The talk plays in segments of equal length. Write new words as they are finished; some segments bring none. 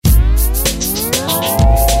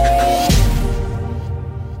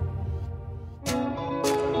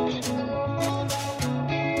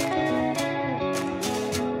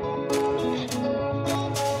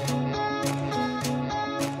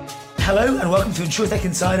welcome to InsurTech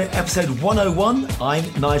Insider, episode 101.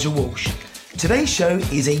 I'm Nigel Walsh. Today's show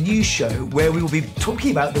is a news show where we will be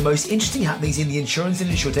talking about the most interesting happenings in the insurance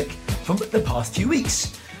and InsurTech from the past few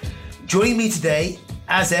weeks. Joining me today,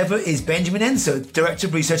 as ever, is Benjamin Enso, Director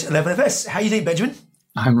of Research at 11FS. How are you doing, Benjamin?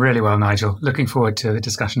 I'm really well, Nigel. Looking forward to the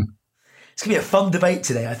discussion. It's going to be a fun debate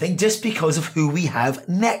today, I think, just because of who we have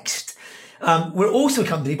next. We're also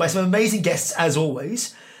accompanied by some amazing guests, as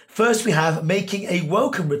always. First, we have making a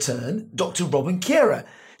welcome return, Dr. Robin Chiera,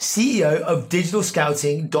 CEO of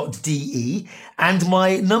digitalscouting.de and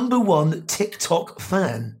my number one TikTok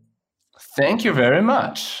fan. Thank you very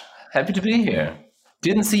much. Happy to be here.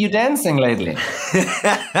 Didn't see you dancing lately.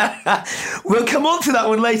 We'll come on to that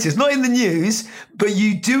one later. It's not in the news, but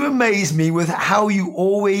you do amaze me with how you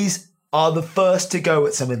always are the first to go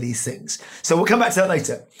at some of these things. So we'll come back to that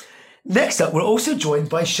later. Next up, we're also joined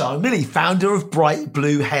by Sian Milley, founder of Bright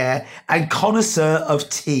Blue Hair and connoisseur of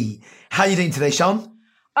tea. How are you doing today, Sian?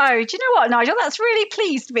 Oh, do you know what, Nigel? That's really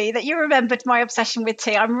pleased me that you remembered my obsession with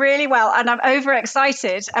tea. I'm really well, and I'm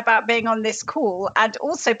overexcited about being on this call and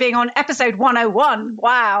also being on episode 101.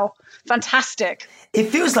 Wow, fantastic. It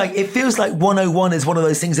feels like 101 is one of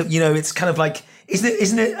those things that, you know, it's kind of like,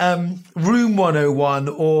 isn't it Room 101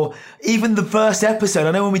 or even the first episode?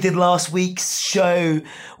 I know when we did last week's show,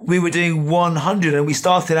 we were doing 100 and we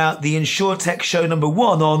started out the InsurTech show number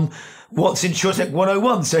 1 on What's InsurTech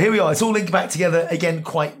 101. So here we are. It's all linked back together again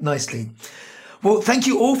quite nicely. Well, thank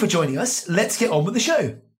you all for joining us. Let's get on with the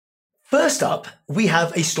show. First up, we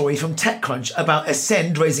have a story from TechCrunch about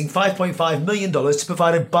Ascend raising $5.5 million to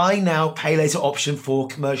provide a buy now, pay later option for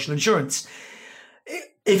commercial insurance.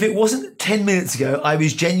 If it wasn't 10 minutes ago, I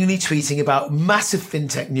was genuinely tweeting about massive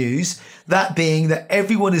fintech news, that being that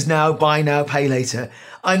everyone is now buy now, pay later.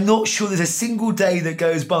 I'm not sure there's a single day that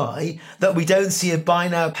goes by that we don't see a buy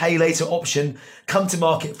now, pay later option come to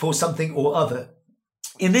market for something or other.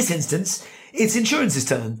 In this instance, it's insurance's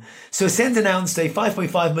turn. So Ascend announced a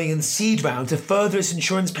 $5.5 million seed round to further its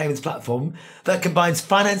insurance payments platform that combines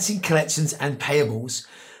financing, collections, and payables.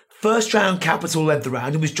 First Round Capital led the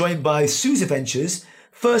round and was joined by Sousa Ventures,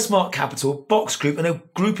 First Mark Capital, Box Group, and a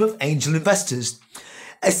group of angel investors.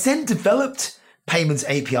 Ascend developed payments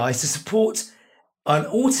APIs to support and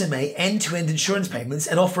automate end-to-end insurance payments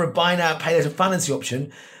and offer a buy now, pay later financing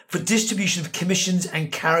option for distribution of commissions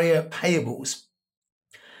and carrier payables.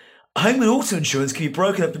 Home and auto insurance can be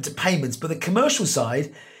broken up into payments, but the commercial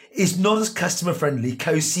side is not as customer friendly,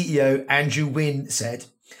 co-CEO Andrew Wynn said.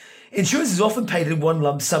 Insurance is often paid in one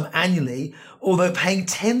lump sum annually, although paying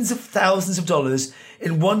tens of thousands of dollars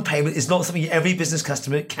in one payment is not something every business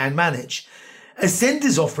customer can manage. Ascend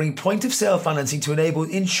is offering point-of-sale financing to enable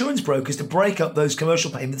insurance brokers to break up those commercial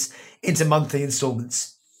payments into monthly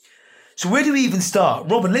installments. So where do we even start?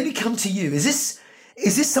 Robin, let me come to you. Is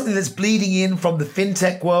this something that's bleeding in from the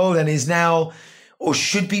fintech world and is now or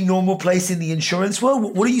should be normal place in the insurance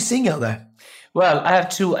world? What are you seeing out there? Well, I have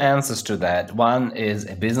two answers to that. One is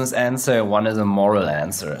a business answer, one is a moral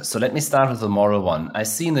answer. So let me start with the moral one. I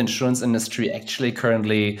see in the insurance industry actually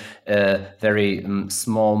currently a very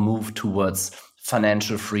small move towards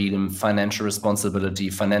financial freedom, financial responsibility,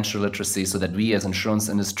 financial literacy, so that we as insurance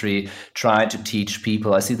industry try to teach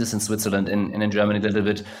people, I see this in Switzerland and in Germany a little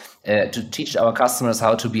bit, to teach our customers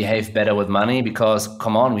how to behave better with money, because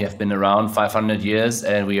come on, we have been around 500 years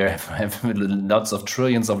and we have lots of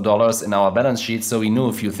trillions of dollars in our balance sheet. So we know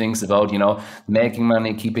a few things about, making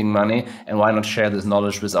money, keeping money, and why not share this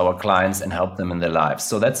knowledge with our clients and help them in their lives.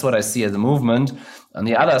 So that's what I see as a movement. On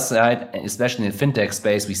the other side, especially in the fintech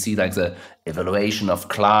space, we see like the evaluation of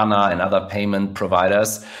Klarna and other payment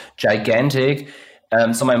providers, gigantic.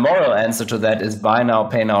 So my moral answer to that is buy now,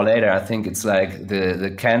 pay now later. I think it's like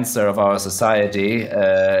the cancer of our society.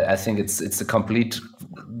 I think it's a complete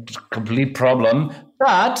problem.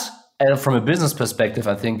 But from a business perspective,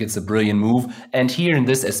 I think it's a brilliant move. And here in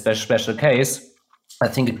this special case, I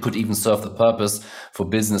think it could even serve the purpose for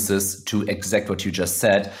businesses to exact what you just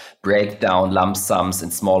said, break down lump sums in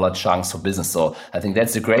smaller chunks for business. So I think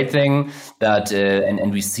that's a great thing that,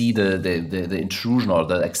 and we see the intrusion or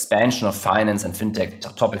the expansion of finance and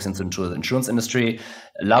fintech topics into the insurance industry.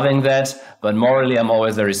 Loving that, but morally, I'm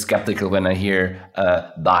always very skeptical when I hear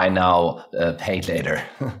buy now, pay later.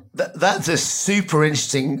 That's a super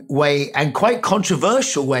interesting way and quite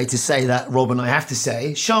controversial way to say that, Robin, I have to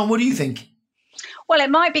say. Sian, what do you think? Well, it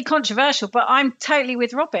might be controversial, but I'm totally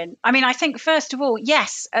with Robin. I mean, I think, first of all,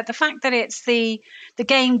 yes, the fact that it's the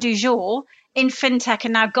game du jour in fintech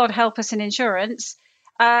and now, God help us, in insurance,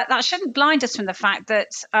 that shouldn't blind us from the fact that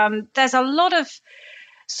there's a lot of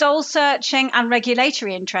soul searching and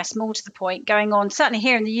regulatory interest, more to the point, going on, certainly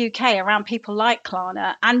here in the UK, around people like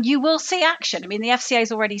Klarna. And you will see action. I mean, the FCA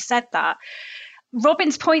has already said that.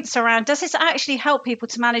 Robin's points around, does this actually help people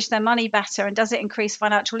to manage their money better, and does it increase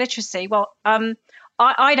financial literacy? Well,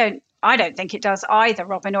 I don't think it does either,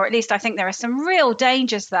 Robin, or at least I think there are some real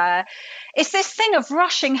dangers there. It's this thing of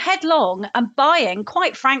rushing headlong and buying,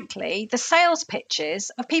 quite frankly, the sales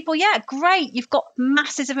pitches of people. Yeah, great, you've got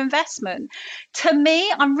masses of investment. To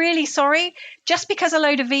me, I'm really sorry, just because a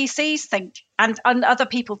load of VCs think, and other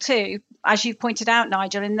people too, as you've pointed out,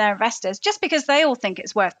 Nigel, in their investors, just because they all think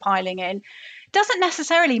it's worth piling in, doesn't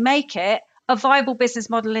necessarily make it a viable business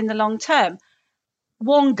model in the long term.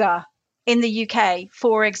 Wonga in the UK,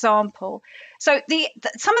 for example. So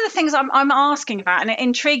some of the things I'm asking about and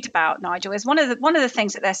intrigued about, Nigel, is one of the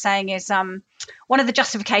things that they're saying is one of the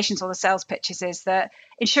justifications or the sales pitches is that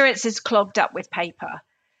insurance is clogged up with paper.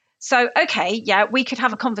 So, okay, yeah, we could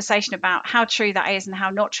have a conversation about how true that is and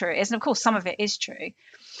how not true it is. And of course, some of it is true.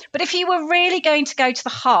 But if you were really going to go to the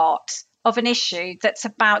heart of an issue that's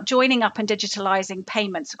about joining up and digitalizing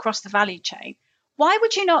payments across the value chain, why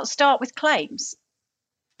would you not start with claims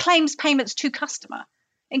payments to customer,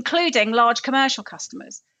 including large commercial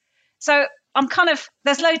customers? So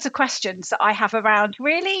there's loads of questions that I have around,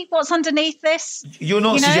 really, what's underneath this? You're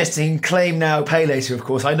not suggesting claim now, pay later, of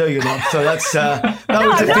course. I know you're not. So that's that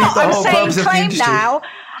would defeat the whole purpose of the industry.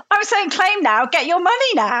 I'm saying claim now, get your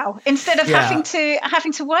money now, instead of having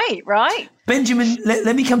to wait, right? Benjamin,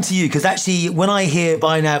 let me come to you, because actually when I hear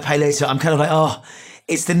buy now, pay later, I'm kind of like,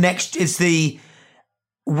 it's the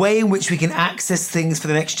way in which we can access things for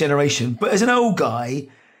the next generation. But as an old guy,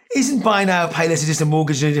 isn't buy now, pay later just a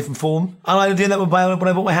mortgage in a different form? And I'm doing that when I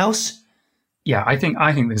bought my house. Yeah, I think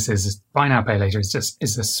this is buy now, pay later is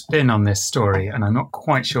a spin on this story, and I'm not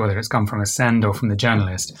quite sure that it's come from Ascend or from the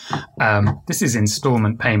journalist. This is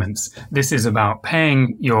installment payments. This is about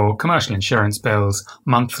paying your commercial insurance bills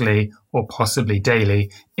monthly or possibly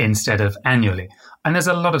daily instead of annually. And there's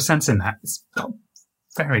a lot of sense in that. It's got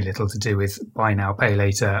very little to do with buy now, pay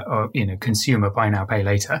later, or consumer buy now, pay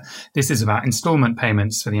later. This is about installment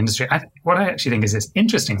payments for the industry. What I actually think is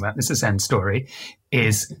interesting about this Ascend story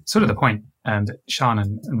is sort of the point that Sean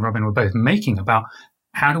and Robin were both making about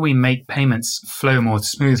how do we make payments flow more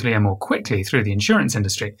smoothly and more quickly through the insurance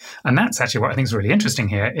industry. And that's actually what I think is really interesting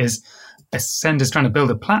here is Ascend is trying to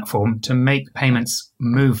build a platform to make payments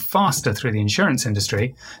move faster through the insurance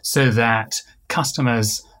industry so that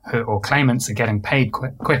customers or claimants are getting paid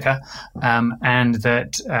quicker, and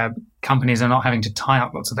that companies are not having to tie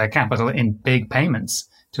up lots of their capital in big payments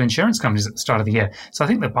to insurance companies at the start of the year. So I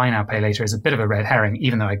think that buy now, pay later is a bit of a red herring,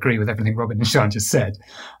 even though I agree with everything Robin and Sean just said.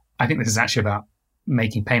 I think this is actually about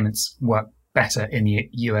making payments work better in the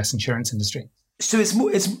US insurance industry. So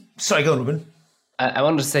sorry, go on, Robin. I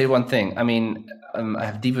want to say one thing. I mean, I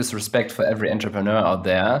have deepest respect for every entrepreneur out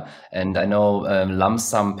there. And I know lump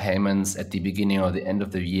sum payments at the beginning or the end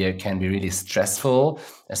of the year can be really stressful,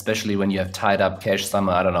 especially when you have tied up cash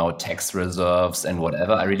somewhere, I don't know, tax reserves and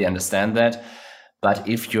whatever. I really understand that. But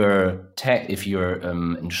if your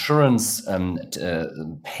insurance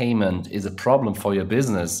payment is a problem for your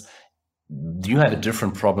business, you have a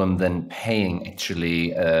different problem than paying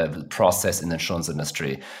actually the process in the insurance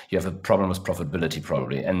industry. You have a problem with profitability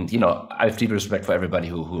probably. And, I have deep respect for everybody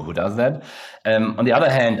who does that. On the other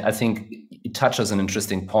hand, I think it touches an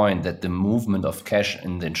interesting point that the movement of cash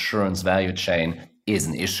in the insurance value chain is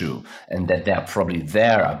an issue, and that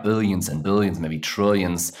there are billions and billions, maybe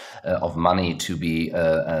trillions of money to be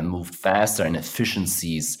moved faster and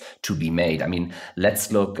efficiencies to be made. I mean,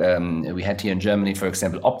 let's look, we had here in Germany, for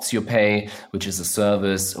example, OptioPay, which is a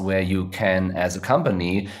service where you can, as a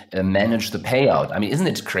company, manage the payout. I mean, isn't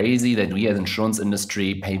it crazy that we as insurance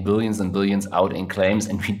industry pay billions and billions out in claims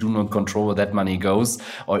and we do not control where that money goes,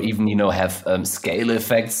 or even, have scale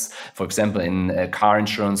effects. For example, in car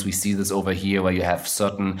insurance, we see this over here where you have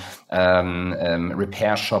certain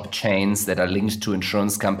repair shop chains that are linked to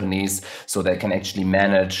insurance companies, so they can actually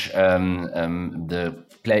manage the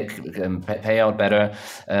payout better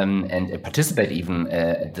and participate even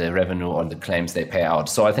at the revenue or the claims they pay out.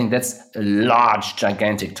 So I think that's a large,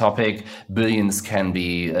 gigantic topic. Billions can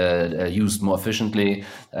be used more efficiently.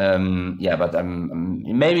 But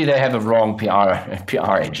maybe they have a wrong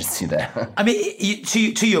PR agency there. I mean,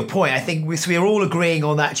 to your point, I think we're all agreeing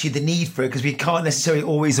on actually the need for it, because we can't necessarily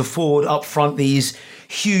always afford upfront these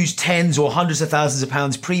huge tens or hundreds of thousands of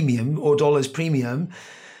pounds premium or dollars premium.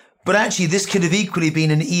 But actually, this could have equally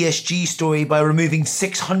been an ESG story by removing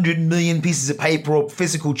 600 million pieces of paper or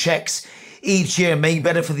physical checks each year and making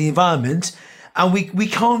better for the environment. And we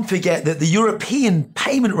can't forget that the European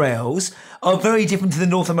payment rails are very different to the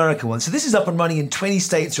North American ones. So this is up and running in 20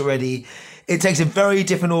 states already. It takes a very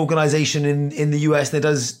different organization in the US than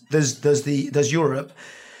it does Europe.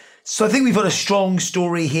 So I think we've got a strong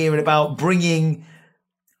story here about bringing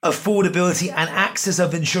affordability and access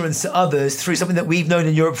of insurance to others through something that we've known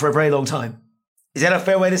in Europe for a very long time. Is that a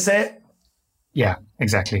fair way to say it? Yeah,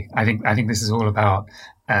 exactly. I think this is all about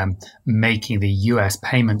making the US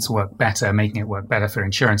payments work better, making it work better for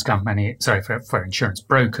for insurance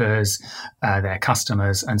brokers, their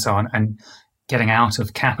customers, and so on, and getting out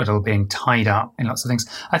of capital being tied up in lots of things.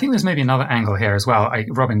 I think there's maybe another angle here as well.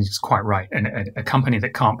 Robin is quite right. A company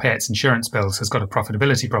that can't pay its insurance bills has got a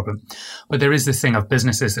profitability problem. But there is this thing of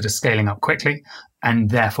businesses that are scaling up quickly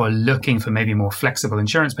and therefore looking for maybe more flexible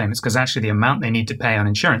insurance payments, because actually the amount they need to pay on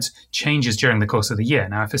insurance changes during the course of the year.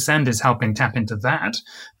 Now, if Ascend is helping tap into that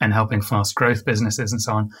and helping fast growth businesses and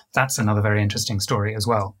so on, that's another very interesting story as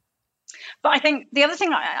well. But I think the other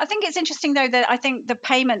thing, I think it's interesting, though, that I think the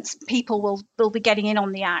payments people will be getting in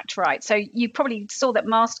on the act, right? So you probably saw that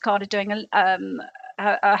MasterCard are doing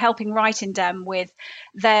helping Right Indem with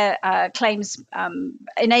their claims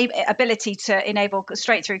ability to enable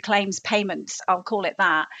straight through claims payments. I'll call it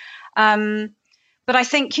that. But I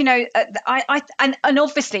think, and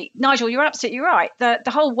obviously, Nigel, you're absolutely right. The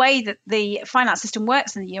whole way that the finance system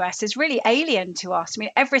works in the US is really alien to us. I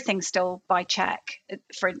mean, everything's still by check.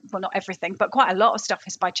 Well, not everything, but quite a lot of stuff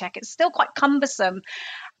is by check. It's still quite cumbersome,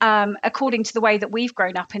 according to the way that we've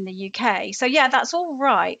grown up in the UK. So, yeah, that's all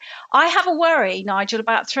right. I have a worry, Nigel,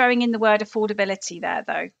 about throwing in the word affordability there,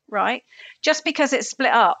 though, right? Just because it's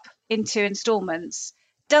split up into installments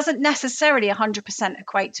doesn't necessarily 100%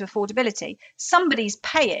 equate to affordability. Somebody's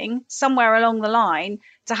paying somewhere along the line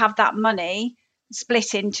to have that money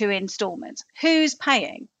split into installments. Who's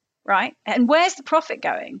paying, right? And where's the profit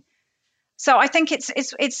going? So I think it's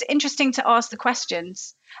interesting to ask the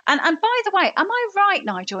questions. And by the way, am I right,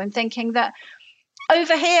 Nigel, in thinking that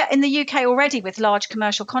over here in the UK already with large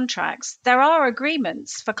commercial contracts, there are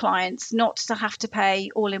agreements for clients not to have to pay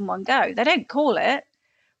all in one go? They don't call it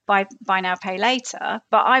buy now, pay later,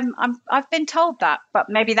 but I've been told that, but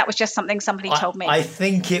maybe that was just something somebody told me. I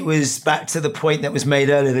think it was back to the point that was made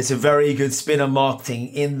earlier. It's a very good spin on marketing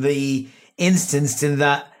in the instance in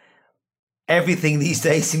that everything these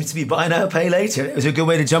days seems to be buy now, pay later. It was a good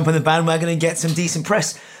way to jump on the bandwagon and get some decent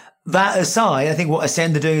press. That aside, I think what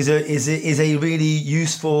Ascend are doing is a really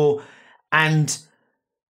useful and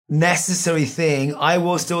necessary thing. I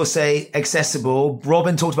will still say accessible.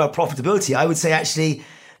 Robin talked about profitability. I would say actually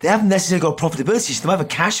they haven't necessarily got a profitability issue. They have a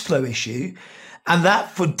cash flow issue. And that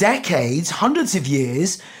for decades, hundreds of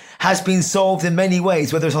years, has been solved in many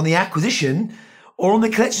ways, whether it's on the acquisition or on the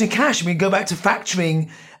collection of cash. I mean, go back to factoring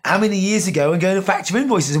how many years ago and go to factor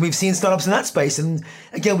invoices. And we've seen startups in that space. And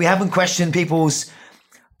again, we haven't questioned people's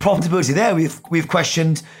profitability there. We've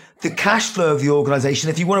questioned the cash flow of the organization.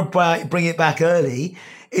 If you want to bring it back early,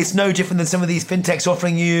 it's no different than some of these fintechs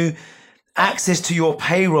offering you access to your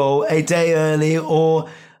payroll a day early or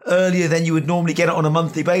earlier than you would normally get it on a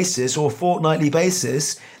monthly basis or fortnightly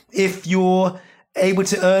basis if you're able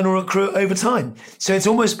to earn or accrue over time. So it's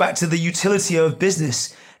almost back to the utility of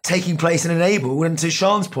business taking place and enabled. And to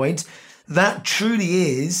Sean's point, that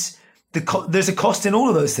truly is there's a cost in all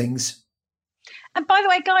of those things. And by the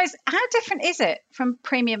way, guys, how different is it from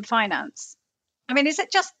premium finance? I mean, is it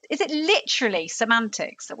literally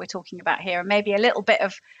semantics that we're talking about here, and maybe a little bit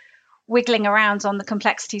of wiggling around on the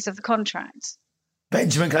complexities of the contract?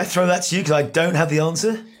 Benjamin, can I throw that to you because I don't have the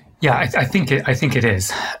answer? Yeah, I think it is.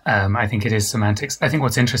 I think it is semantics. I think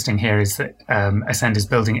what's interesting here is that Ascend is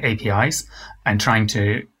building APIs and trying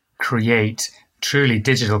to create truly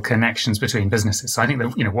digital connections between businesses. So I think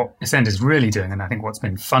that what Ascend is really doing, and I think what's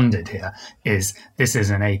been funded here, is this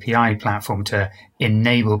is an API platform to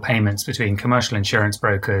enable payments between commercial insurance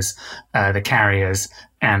brokers, the carriers,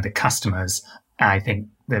 and the customers. I think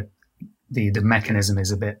that the mechanism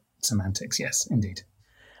is a bit semantics. Yes, indeed.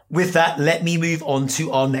 With that, let me move on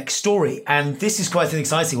to our next story. And this is quite an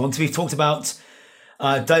exciting one. So we've talked about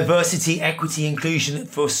diversity, equity, inclusion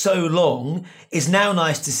for so long. It's now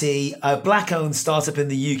nice to see a black-owned startup in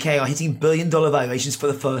the UK are hitting billion-dollar valuations for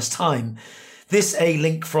the first time. This a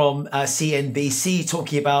link from CNBC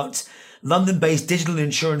talking about London-based digital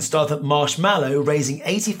insurance startup Marshmallow raising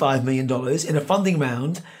 $85 million in a funding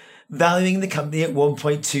round, valuing the company at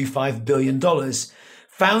 $1.25 billion.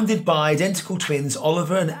 Founded by identical twins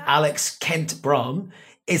Oliver and Alex Kent Bram,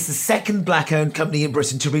 it's the second black-owned company in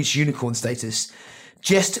Britain to reach unicorn status.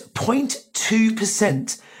 Just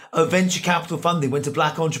 0.2% of venture capital funding went to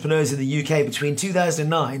black entrepreneurs in the UK between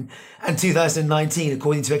 2009 and 2019,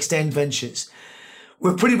 according to Extend Ventures.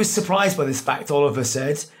 We're pretty much surprised by this fact, Oliver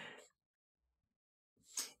said.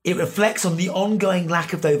 It reflects on the ongoing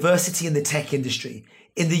lack of diversity in the tech industry.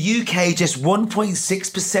 In the UK, just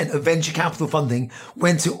 1.6% of venture capital funding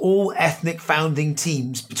went to all ethnic founding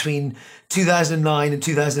teams between 2009 and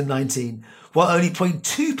 2019, while only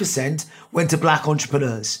 0.2% went to black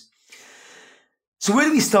entrepreneurs. So where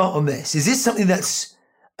do we start on this? Is this something that's,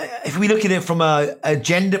 if we look at it from a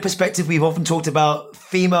gender perspective, we've often talked about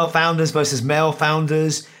female founders versus male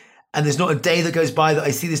founders, and there's not a day that goes by that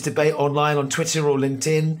I see this debate online on Twitter or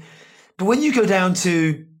LinkedIn. But when you go down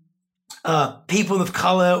to people of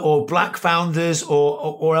color or black founders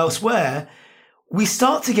or elsewhere, we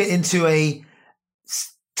start to get into a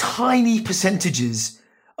tiny percentages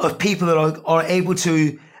of people that are able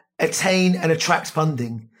to attain and attract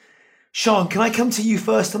funding. Sian, can I come to you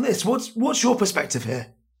first on this? What's your perspective here?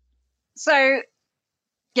 So,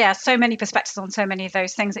 yeah, so many perspectives on so many of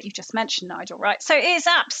those things that you've just mentioned, Nigel, right? So it's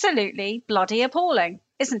absolutely bloody appalling,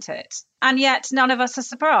 isn't it? And yet none of us are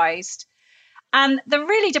surprised. And the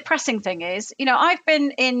really depressing thing is, I've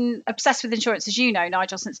been obsessed with insurance, as you know,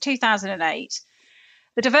 Nigel, since 2008.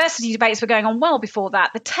 The diversity debates were going on well before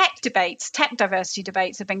that. The tech diversity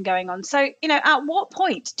debates have been going on. So, at what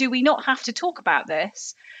point do we not have to talk about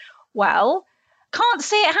this? Well, can't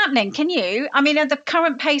see it happening, can you? I mean, at the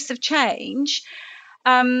current pace of change,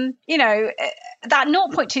 that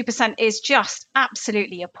 0.2% is just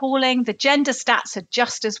absolutely appalling. The gender stats are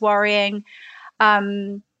just as worrying.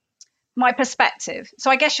 My perspective.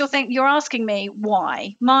 So I guess you're asking me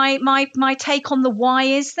why. My take on the why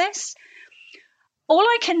is this. All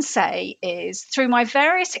I can say is through my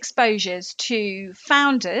various exposures to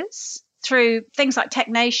founders, through things like Tech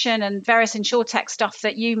Nation and various InsurTech stuff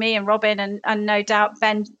that you, me, and Robin, and no doubt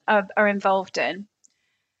Ben are involved in.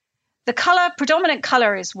 The predominant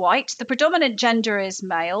color is white. The predominant gender is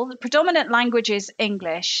male. The predominant language is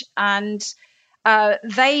English, and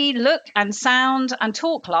they look and sound and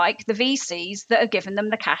talk like the VCs that have given them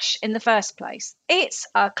the cash in the first place. It's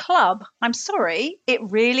a club. I'm sorry, it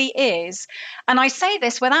really is. And I say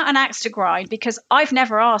this without an axe to grind because I've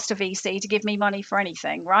never asked a VC to give me money for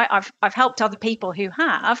anything, right? I've helped other people who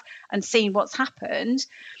have and seen what's happened.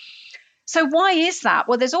 So why is that?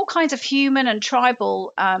 Well, there's all kinds of human and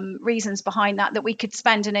tribal reasons behind that we could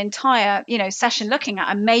spend an entire, session looking at,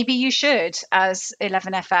 and maybe you should as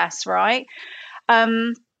 11FS, right?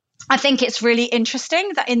 I think it's really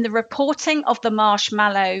interesting that in the reporting of the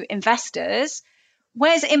Marshmallow investors,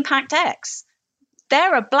 where's Impact X?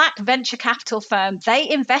 They're a black venture capital firm. They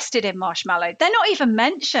invested in Marshmallow. They're not even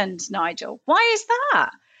mentioned, Nigel. Why is that?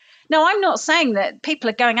 Now, I'm not saying that people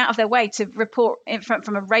are going out of their way to report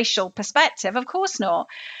from a racial perspective. Of course not.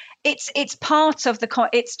 It's part of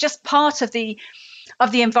it's just part of the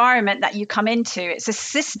environment that you come into. It's a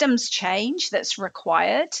systems change that's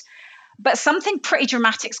required. But something pretty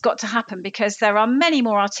dramatic's got to happen because there are many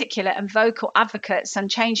more articulate and vocal advocates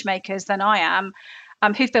and change makers than I am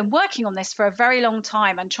who've been working on this for a very long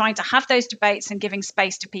time and trying to have those debates and giving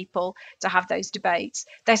space to people to have those debates.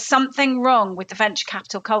 There's something wrong with the venture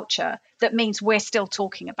capital culture that means we're still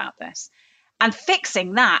talking about this. And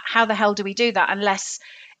fixing that, how the hell do we do that unless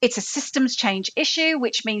it's a systems change issue,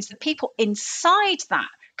 which means the people inside that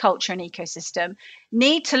culture and ecosystem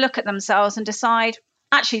need to look at themselves and decide,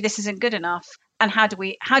 actually, this isn't good enough. And how do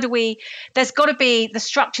we, there's got to be the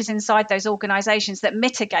structures inside those organizations that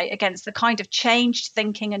mitigate against the kind of changed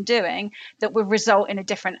thinking and doing that will result in a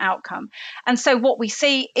different outcome. And so what we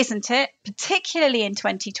see, isn't it, particularly in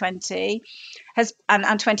 2020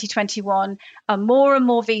 and 2021, are more and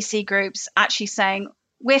more VC groups actually saying,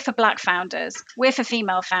 we're for black founders, we're for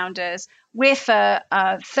female founders, we're for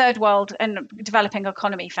third world and developing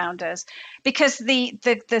economy founders, because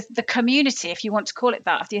the community, if you want to call it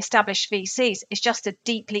that, of the established VCs is just a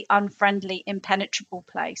deeply unfriendly, impenetrable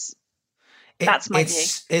place. That's my view.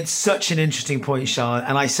 It's such an interesting point, Sian,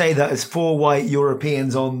 and I say that as 4 white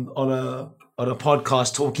Europeans on a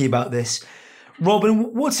podcast talking about this.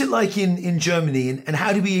 Robin, what's it like in Germany, and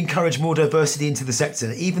how do we encourage more diversity into the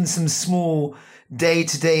sector, even some small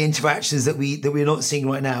day-to-day interactions that we're not seeing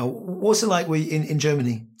right now? What's it like in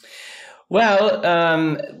Germany? Well,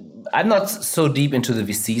 I'm not so deep into the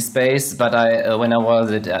VC space, but when I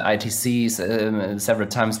was at ITC several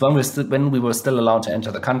times, when we were still allowed to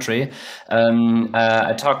enter the country,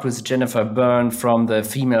 I talked with Jennifer Byrne from the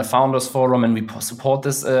Female Founders Forum, and we support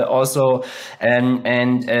this also. And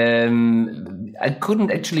I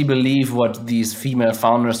couldn't actually believe what these female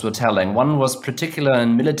founders were telling. One was particular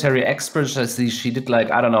in military experts. She did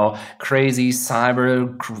crazy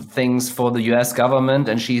cyber things for the US government,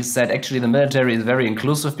 and she said actually the military is very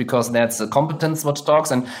inclusive because because that's the competence what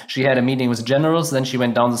talks. And she had a meeting with generals, then she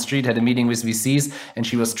went down the street, had a meeting with VCs, and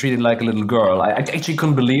she was treated like a little girl. I actually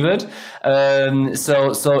couldn't believe it.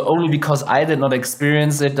 So only because I did not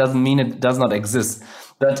experience it doesn't mean it does not exist.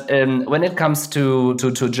 But when it comes to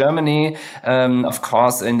Germany, of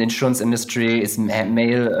course, in the insurance industry, it's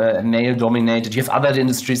male dominated. You have other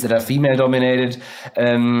industries that are female dominated,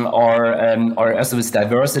 or also with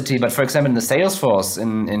diversity. But for example, in the sales force,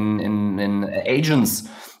 in agents.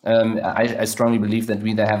 I strongly believe that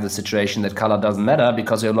we there have the situation that color doesn't matter,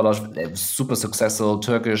 because we have a lot of super successful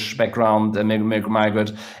Turkish background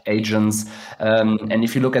migrant agents. And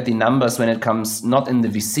if you look at the numbers when it comes not in the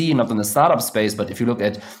VC, not in the startup space, but if you look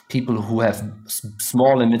at people who have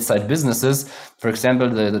small and mid-sized businesses, for example,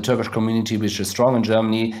 the Turkish community, which is strong in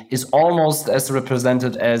Germany, is almost as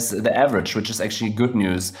represented as the average, which is actually good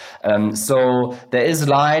news. So there is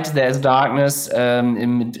light, there is darkness.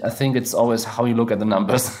 I think it's always how you look at the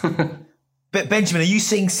numbers. But Benjamin, are you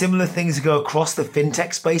seeing similar things go across the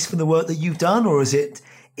fintech space from the work that you've done, or is it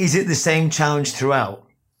the same challenge throughout?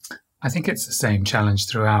 I think it's the same challenge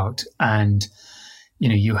throughout. And,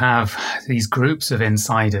 you have these groups of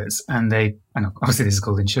insiders, and obviously this is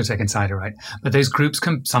called InsurTech Insider, right? But those groups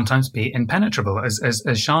can sometimes be impenetrable, as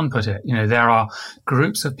Sean put it. There are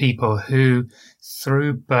groups of people who,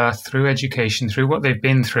 through birth, through education, through what they've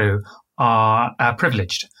been through, are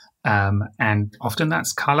privileged. And often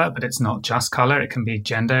that's color, but it's not just color. It can be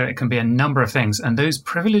gender. It can be a number of things. And those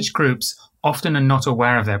privileged groups often are not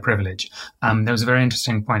aware of their privilege. There was a very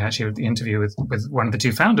interesting point actually with the interview with one of the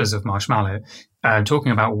two founders of Marshmallow,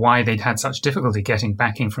 talking about why they'd had such difficulty getting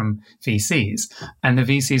backing from VCs. And the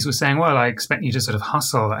VCs were saying, well, I expect you to sort of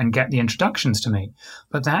hustle and get the introductions to me.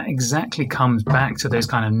 But that exactly comes back to those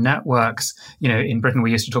kind of networks. In Britain, we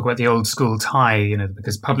used to talk about the old school tie,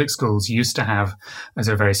 because public schools used to have as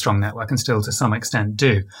a very strong network, and still to some extent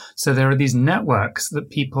do. So there are these networks that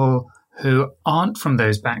people who aren't from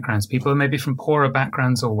those backgrounds, people maybe from poorer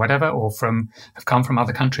backgrounds or whatever, or have come from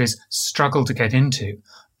other countries, struggle to get into.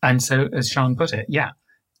 And so, as Sean put it,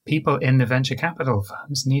 people in the venture capital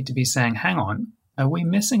firms need to be saying, hang on, are we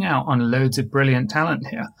missing out on loads of brilliant talent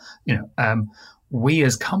here? We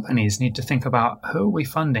as companies need to think about, who are we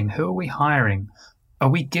funding? Who are we hiring?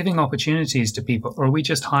 Are we giving opportunities to people, or are we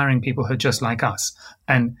just hiring people who are just like us?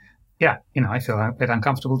 And I feel a bit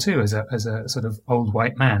uncomfortable too as a sort of old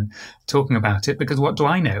white man talking about it, because what do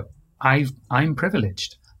I know? I'm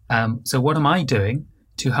privileged. So what am I doing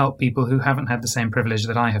to help people who haven't had the same privilege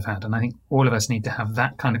that I have had? And I think all of us need to have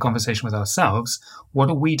that kind of conversation with ourselves. What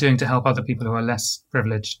are we doing to help other people who are less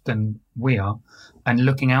privileged than we are? And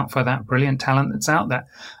looking out for that brilliant talent that's out there.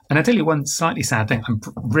 And I tell you one slightly sad thing. I'm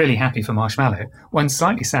really happy for Marshmallow. One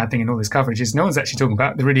slightly sad thing in all this coverage is no one's actually talking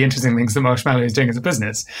about the really interesting things that Marshmallow is doing as a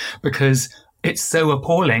business, because it's so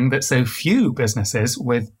appalling that so few businesses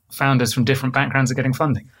with founders from different backgrounds are getting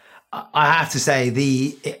funding. I have to say,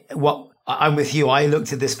 I'm with you. I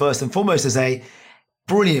looked at this first and foremost as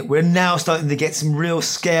brilliant. We're now starting to get some real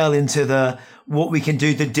scale into what we can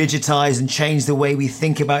do to digitize and change the way we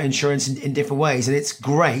think about insurance in different ways. And it's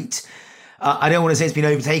great. I don't want to say it's been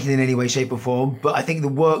overtaken in any way, shape or form, but I think the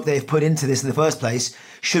work they've put into this in the first place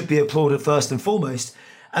should be applauded first and foremost.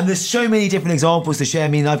 And there's so many different examples to share. I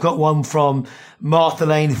mean, I've got one from Martha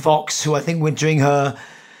Lane Fox, who I think when during her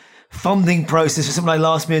funding process for something like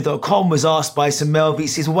lastminute.com was asked by some male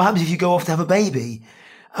VCs, well, what happens if you go off to have a baby?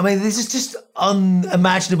 I mean, this is just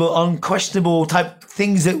unimaginable, unquestionable type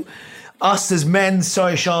things that us as men,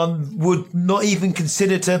 sorry, Sean, would not even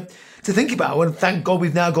consider to think about. And thank God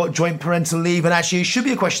we've now got joint parental leave. And actually, it should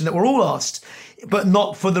be a question that we're all asked, but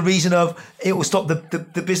not for the reason of it will stop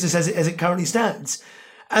the business as it currently stands.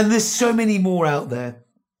 And there's so many more out there.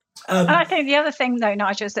 And I think the other thing, though,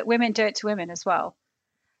 Nigel, is that women do it to women as well.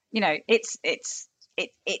 It's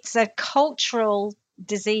a cultural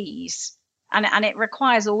disease. And it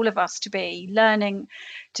requires all of us to be learning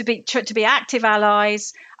to be active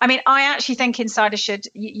allies. I mean, I actually think Insider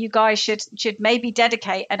you guys should maybe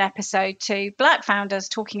dedicate an episode to Black founders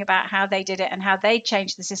talking about how they did it and how they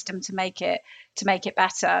changed the system to make it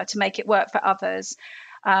better, to make it work for others.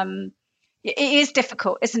 It is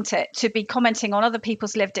difficult, isn't it, to be commenting on other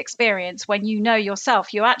people's lived experience when you know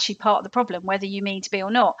yourself you're actually part of the problem, whether you mean to be or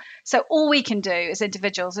not. So all we can do as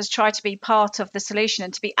individuals is try to be part of the solution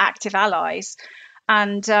and to be active allies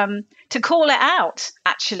and to call it out,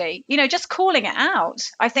 actually. Just calling it out,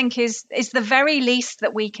 I think, is the very least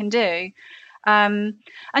that we can do. And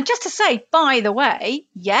just to say, by the way,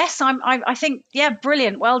 yes, I think,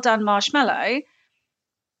 brilliant. Well done, Marshmallow.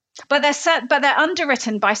 But they're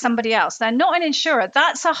underwritten by somebody else. They're not an insurer.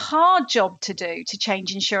 That's a hard job to do, to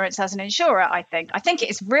change insurance as an insurer, I think. I think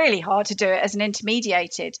it's really hard to do it as an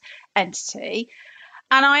intermediated entity.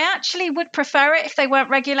 And I actually would prefer it if they weren't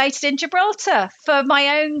regulated in Gibraltar, for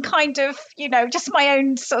my own kind of, just my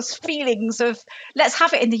own sort of feelings of, let's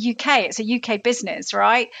have it in the UK. It's a UK business,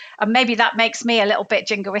 right? And maybe that makes me a little bit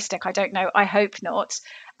jingoistic. I don't know. I hope not.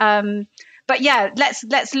 But yeah,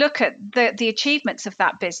 let's look at the achievements of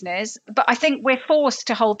that business. But I think we're forced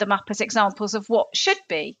to hold them up as examples of what should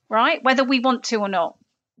be, right? Whether we want to or not.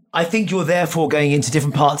 I think you're therefore going into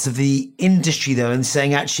different parts of the industry, though, and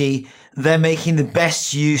saying actually they're making the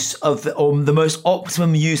best use of or the most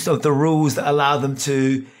optimum use of the rules that allow them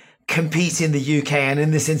to compete in the UK. And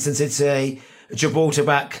in this instance, it's a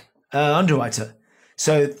Gibraltar-backed underwriter.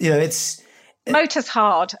 So, it's... Motor's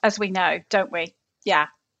hard, as we know, don't we? Yeah,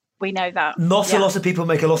 we know that. Not a lot of people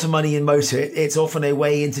make a lot of money in motor. It's often a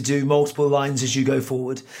way in to do multiple lines as you go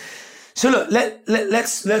forward. So look,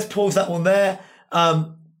 let's pause that one there.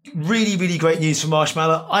 Really, really great news from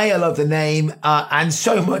Marshmallow. I love the name and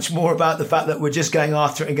so much more about the fact that we're just going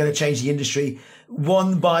after it and going to change the industry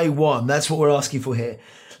one by one. That's what we're asking for here.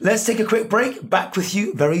 Let's take a quick break. Back with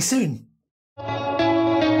you very soon.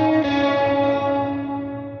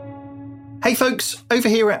 Hey folks, over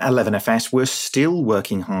here at 11FS, we're still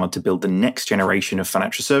working hard to build the next generation of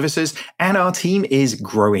financial services, and our team is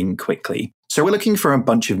growing quickly. So we're looking for a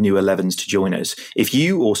bunch of new 11s to join us. If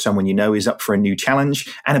you or someone you know is up for a new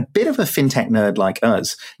challenge and a bit of a fintech nerd like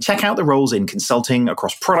us, check out the roles in consulting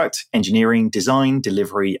across product, engineering, design,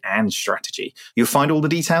 delivery, and strategy. You'll find all the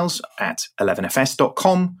details at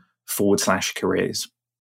 11fs.com/careers.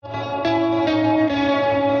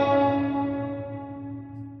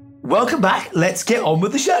 Welcome back. Let's get on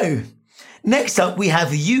with the show. Next up, we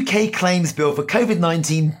have the UK claims bill for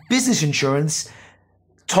COVID-19 business insurance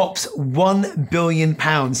tops £1 billion,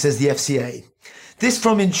 says the FCA. This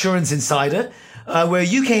from Insurance Insider, where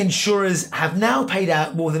UK insurers have now paid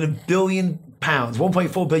out more than £1 billion,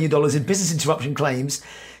 $1.4 billion in business interruption claims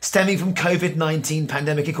stemming from COVID-19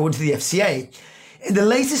 pandemic, according to the FCA. In the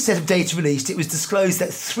latest set of data released, it was disclosed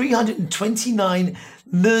that £329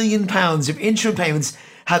 million of insurance payments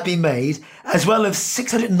have been made, as well as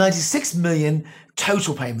 $696 million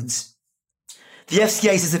total payments. The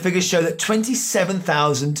FCA says the figures show that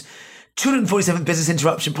 27,247 business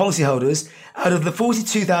interruption policyholders out of the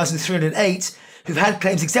 42,308 who've had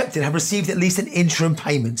claims accepted have received at least an interim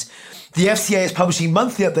payment. The FCA is publishing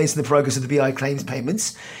monthly updates on the progress of the BI claims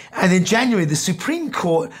payments. And in January, the Supreme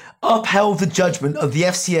Court upheld the judgment of the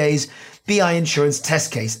FCA's BI insurance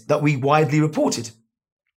test case that we widely reported.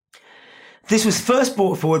 This was first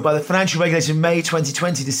brought forward by the financial regulator in May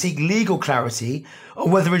 2020 to seek legal clarity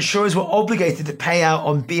on whether insurers were obligated to pay out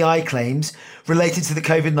on BI claims related to the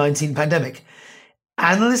COVID-19 pandemic.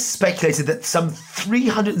 Analysts speculated that some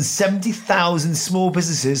 370,000 small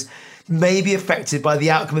businesses may be affected by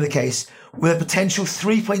the outcome of the case, with a potential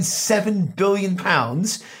 £3.7 billion to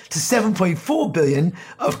 £7.4 billion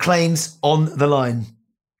of claims on the line.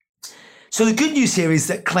 So the good news here is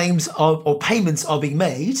that claims or payments are being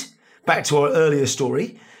made. Back to our earlier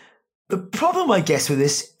story. The problem, I guess, with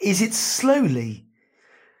this is it's slowly.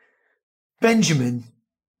 Benjamin,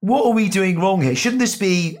 what are we doing wrong here? Shouldn't this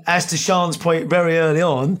be, as to Sean's point very early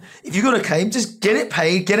on, if you've got a claim, just get it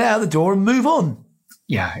paid, get it out the door and move on?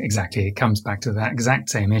 Yeah, exactly. It comes back to that exact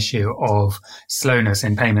same issue of slowness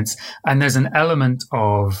in payments. And there's an element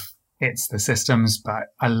of it's the systems, but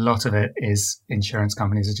a lot of it is insurance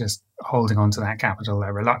companies are just holding on to that capital.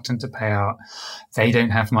 They're reluctant to pay out. They don't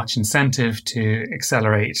have much incentive to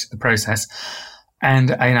accelerate the process. And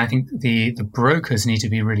I think the brokers need to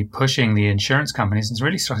be really pushing the insurance companies and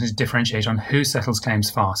really starting to differentiate on who settles claims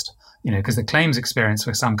fast. Because the claims experience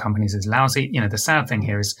for some companies is lousy. The sad thing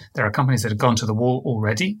here is there are companies that have gone to the wall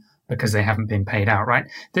already because they haven't been paid out, right?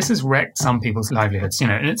 This has wrecked some people's livelihoods,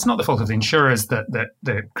 and it's not the fault of the insurers that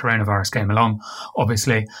the coronavirus came along,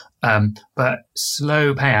 obviously, but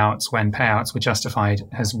slow payouts when payouts were justified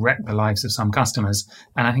has wrecked the lives of some customers.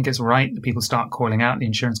 And I think it's right that people start calling out the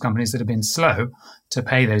insurance companies that have been slow to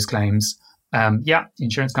pay those claims. The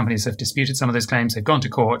insurance companies have disputed some of those claims. They've gone to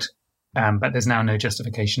court, but there's now no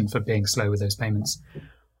justification for being slow with those payments.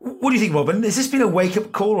 What do you think, Robin? Has this been a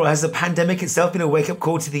wake-up call, or has the pandemic itself been a wake-up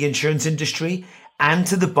call to the insurance industry and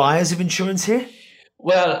to the buyers of insurance here?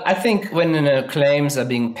 Well, I think when claims are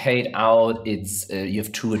being paid out, it's you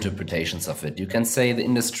have two interpretations of it. You can say the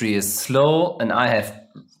industry is slow, and I have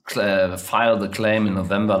filed a claim in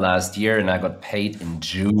November last year, and I got paid in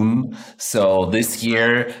June. So this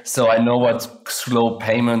year, I know what slow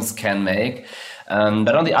payments can make.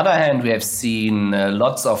 But on the other hand, we have seen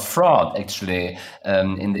lots of fraud actually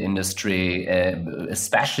in the industry,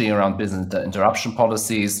 especially around business interruption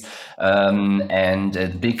policies, and a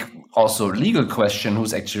big also legal question,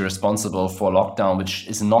 who's actually responsible for lockdown, which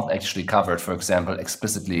is not actually covered, for example,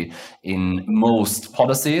 explicitly in most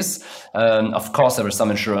policies. Of course, there were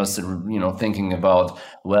some insurers, thinking about,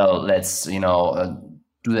 well, let's,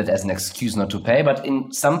 do that as an excuse not to pay. But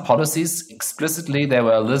in some policies, explicitly, there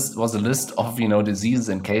was a list of, diseases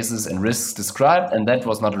and cases and risks described, and that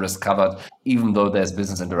was not a risk covered, even though there's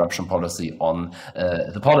business interruption policy on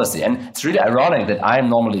the policy. And it's really ironic that I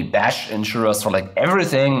normally bash insurers for like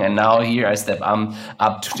everything, and now here I step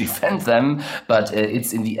up to defend them. But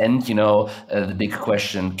it's in the end, the big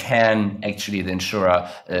question: can actually the insurer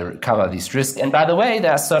cover these risks? And by the way,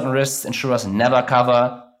 there are certain risks insurers never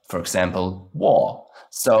cover. For example, war.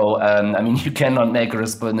 So, you cannot make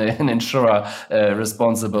an insurer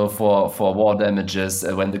responsible for war damages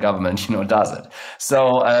when the government, does it.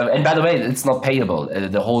 So, and by the way, it's not payable.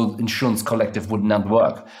 The whole insurance collective would not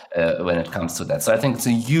work when it comes to that. So I think it's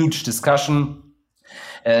a huge discussion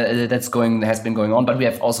has been going on, but we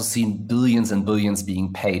have also seen billions and billions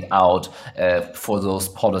being paid out for those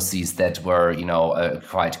policies that were,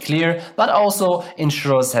 quite clear. But also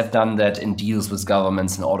insurers have done that in deals with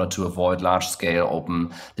governments in order to avoid large-scale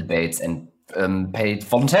open debates and paid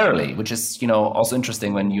voluntarily, which is, also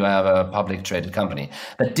interesting when you have a public traded company.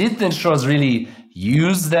 But did the insurers really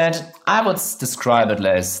use that? I would describe it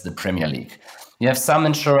as the Premier League. You have some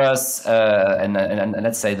insurers, and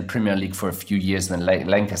let's say the Premier League for a few years when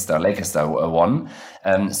Lancaster won.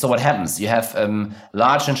 So what happens? You have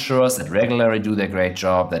large insurers that regularly do their great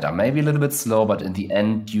job, that are maybe a little bit slow, but in the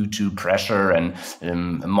end, due to pressure and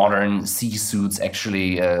modern C-suits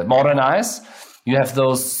actually modernize. You have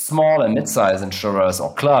those small and mid-sized insurers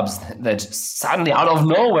or clubs that suddenly out of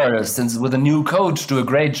nowhere, since with a new coach, do a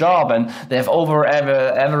great job, and they have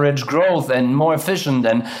average growth and more efficient,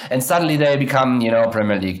 and suddenly they become,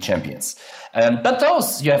 Premier League champions. But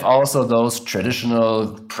you have also those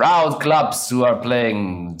traditional proud clubs who are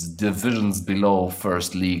playing divisions below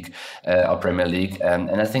First League or Premier League.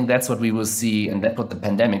 And I think that's what we will see, and that's what the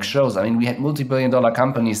pandemic shows. We had multi-billion-dollar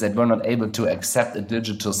companies that were not able to accept a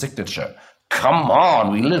digital signature. Come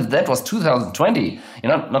on, that was 2020,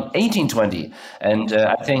 not 1820. And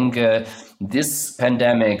I think this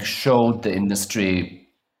pandemic showed the industry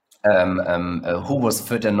who was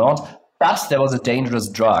fit and not. But there was a dangerous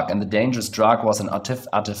drug, and the dangerous drug was an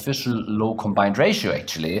artificial low combined ratio,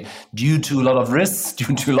 actually, due to a lot of risks,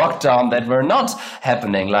 due to lockdown that were not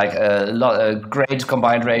happening, like a great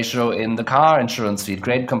combined ratio in the car insurance feed,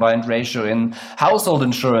 great combined ratio in household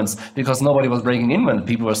insurance, because nobody was breaking in when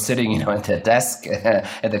people were sitting, at their desk,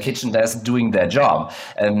 at their kitchen desk, doing their job,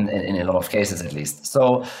 in a lot of cases at least.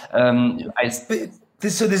 So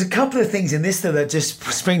So there's a couple of things in this, though, that just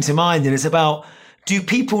spring to mind, and it's about, do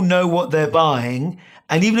people know what they're buying?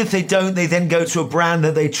 And even if they don't, they then go to a brand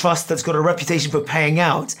that they trust that's got a reputation for paying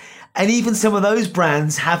out. And even some of those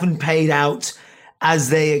brands haven't paid out as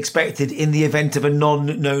they expected in the event of a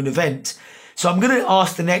non-known event. So I'm going to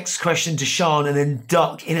ask the next question to Sean and then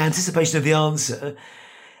Duck in anticipation of the answer.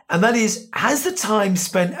 And that is, has the time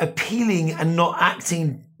spent appealing and not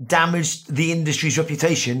acting damaged the industry's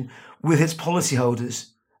reputation with its policyholders?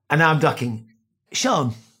 And now I'm ducking.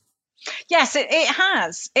 Sean. Yes, it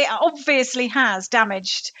has. It obviously has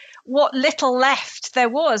damaged what little left there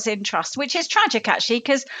was in trust, which is tragic, actually,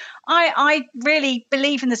 because I really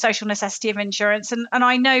believe in the social necessity of insurance. And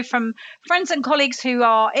I know from friends and colleagues who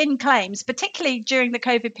are in claims, particularly during the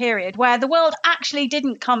COVID period, where the world actually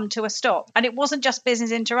didn't come to a stop and it wasn't just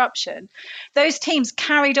business interruption. Those teams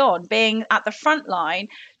carried on being at the front line,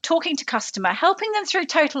 talking to customer, helping them through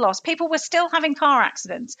total loss. People were still having car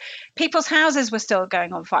accidents. People's houses were still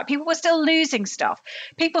going on fire. People were still losing stuff.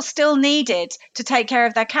 People still needed to take care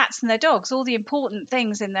of their cats and their dogs, all the important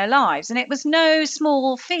things in their lives. And it was no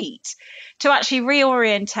small feat to actually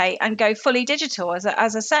reorientate and go fully digital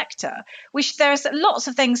as a sector, which there's lots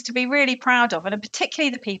of things to be really proud of, and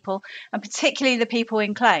particularly the people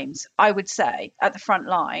in claims, I would say, at the front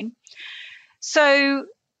line. So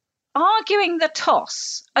arguing the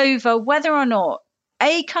toss over whether or not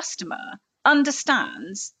a customer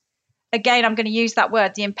understands, again, I'm going to use that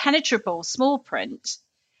word, the impenetrable small print.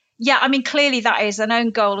 Yeah, clearly that is an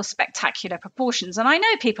own goal of spectacular proportions. And I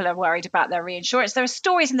know people are worried about their reinsurance. There are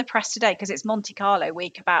stories in the press today, because it's Monte Carlo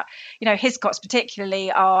week, about, Hiscox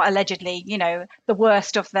particularly are allegedly, the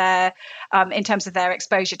worst of their, in terms of their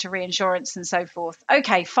exposure to reinsurance and so forth.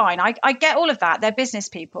 Okay, fine. I get all of that. They're business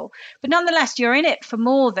people. But nonetheless, you're in it for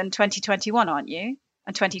more than 2021, aren't you?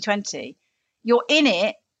 And 2020. You're in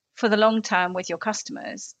it for the long term with your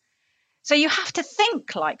customers. So you have to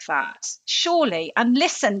think like that, surely, and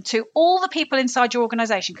listen to all the people inside your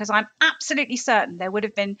organization, because I'm absolutely certain there would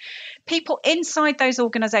have been people inside those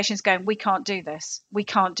organizations going, we can't do this. We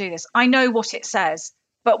can't do this. I know what it says,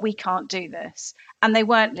 but we can't do this. And they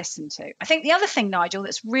weren't listened to. I think the other thing, Nigel,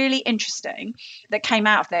 that's really interesting that came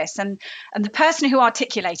out of this, and the person who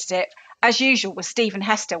articulated it, as usual, was Stephen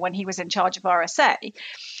Hester when he was in charge of RSA.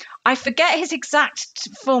 I forget his exact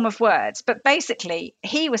form of words, but basically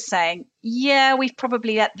he was saying, yeah, we've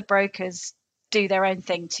probably let the brokers do their own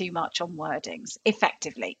thing too much on wordings,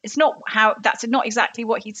 effectively. That's not exactly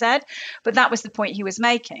what he said, but that was the point he was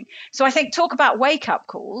making. So I think talk about wake-up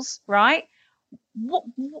calls, right?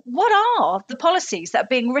 What are the policies that are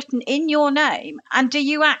being written in your name? And do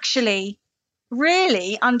you actually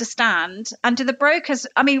really understand? And do the brokers,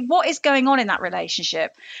 I mean, what is going on in that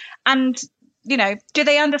relationship? And, do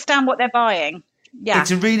they understand what they're buying? Yeah.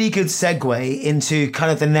 It's a really good segue into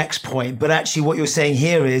kind of the next point. But actually what you're saying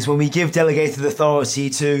here is when we give delegated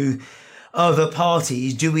authority to other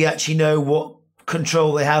parties, do we actually know what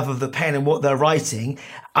control they have of the pen and what they're writing?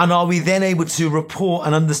 And are we then able to report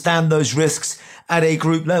and understand those risks at a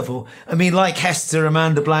group level? I mean, like Hester,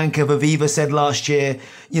 Amanda Blank of Aviva said last year,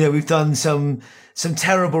 we've done some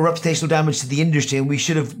terrible reputational damage to the industry, and we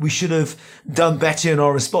should have done better in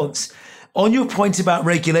our response. On your point about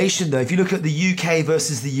regulation, though, if you look at the UK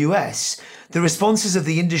versus the US, the responses of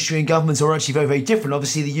the industry and governments are actually very, very different.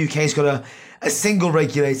 Obviously, the UK's got a single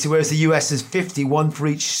regulator, whereas the US has 50, one for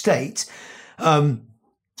each state. And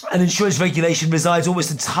insurance regulation resides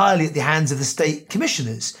almost entirely at the hands of the state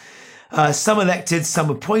commissioners. Some elected, some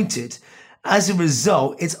appointed. As a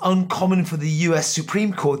result, it's uncommon for the US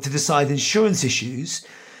Supreme Court to decide insurance issues.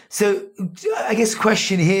 So I guess the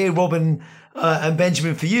question here, Robin and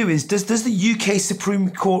Benjamin, for you is, does the UK Supreme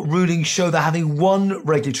Court ruling show that having one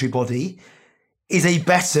regulatory body is a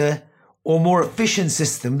better or more efficient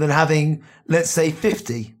system than having, let's say,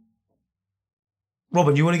 50?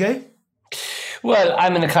 Robin, you want to go? Well,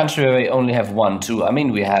 I'm in a country where we only have one, too. I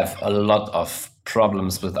mean, we have a lot of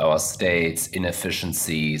problems with our states,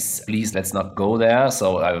 inefficiencies. Please, let's not go there.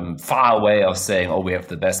 So I'm far away of saying, we have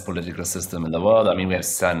the best political system in the world. I mean, we have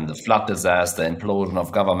seen the flood disaster, implosion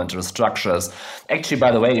of governmental structures. Actually,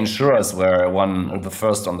 by the way, insurers were one of the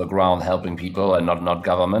first on the ground helping people and not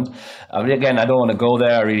government. Again, I don't want to go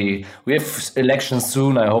there. Really, we have elections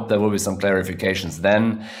soon. I hope there will be some clarifications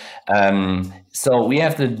then. So we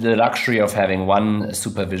have the luxury of having one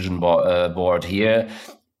supervision board here.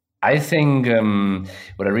 I think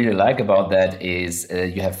what I really like about that is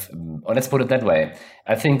you have, or let's put it that way,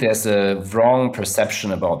 I think there's a wrong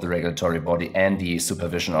perception about the regulatory body and the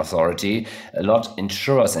supervision authority. A lot of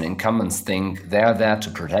insurers and incumbents think they're there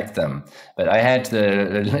to protect them. But I had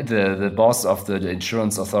the boss of the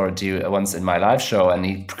insurance authority once in my live show, and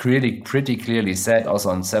he really pretty clearly said, also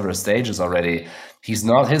on several stages already, his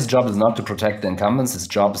job is not to protect the incumbents, his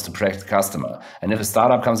job is to protect the customer. And if a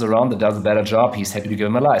startup comes around that does a better job, he's happy to give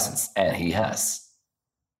him a license. And he has.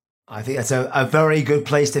 I think that's a very good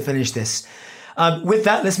place to finish this. With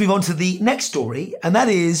that, let's move on to the next story. And that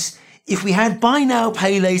is, if we had buy now,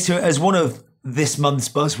 pay later as one of this month's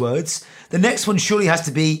buzzwords, the next one surely has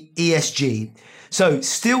to be ESG. So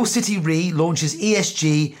Steel City Re launches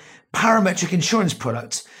ESG parametric insurance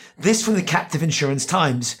product. This from the Captive Insurance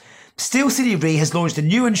Times. Steel City Re has launched a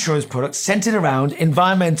new insurance product centered around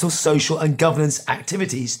environmental, social and governance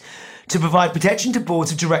activities to provide protection to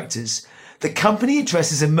boards of directors. The company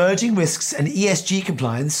addresses emerging risks and ESG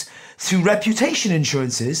compliance through reputation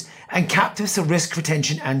insurances and captives for risk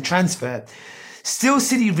retention and transfer. Steel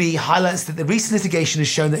City Re highlights that the recent litigation has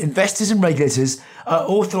shown that investors and regulators are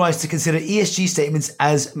authorized to consider ESG statements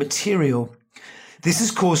as material. This has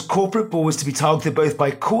caused corporate boards to be targeted both by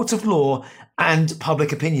courts of law and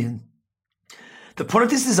public opinion. The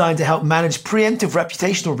product is designed to help manage preemptive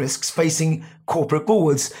reputational risks facing corporate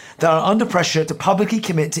boards that are under pressure to publicly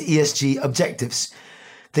commit to ESG objectives.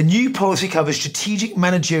 The new policy covers strategic,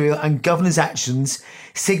 managerial and governance actions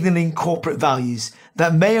signaling corporate values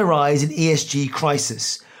that may arise in ESG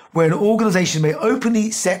crisis, where an organization may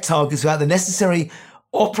openly set targets without the necessary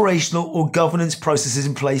operational or governance processes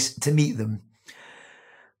in place to meet them.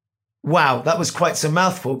 Wow, that was quite some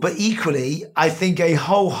mouthful, but equally, I think a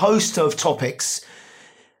whole host of topics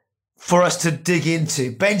for us to dig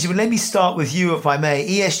into. Benjamin, let me start with you, if I may.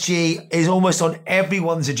 ESG is almost on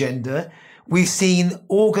everyone's agenda. We've seen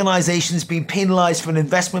organizations being penalized from an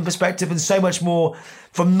investment perspective and so much more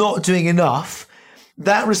from not doing enough.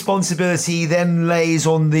 That responsibility then lays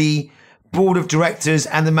on the board of directors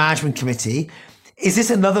and the management committee. Is this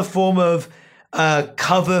another form of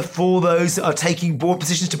cover for those that are taking board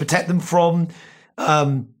positions to protect them from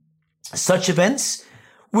such events?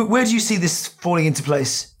 Where do you see this falling into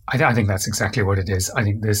place? I think that's exactly what it is. I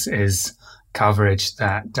think this is coverage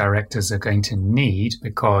that directors are going to need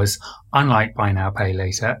because, unlike buy now, pay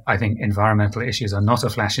later, I think environmental issues are not a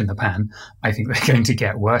flash in the pan. I think they're going to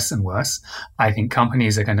get worse and worse. I think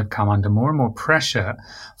companies are going to come under more and more pressure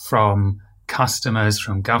from customers,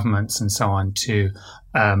 from governments and so on to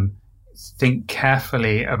think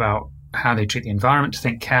carefully about how they treat the environment, to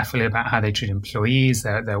think carefully about how they treat employees,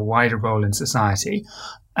 their wider role in society.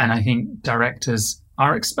 And I think directors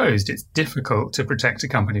are exposed. It's difficult to protect a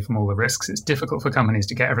company from all the risks. It's difficult for companies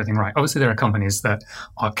to get everything right. Obviously, there are companies that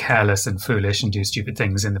are careless and foolish and do stupid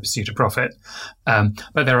things in the pursuit of profit.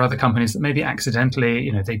 But there are other companies that maybe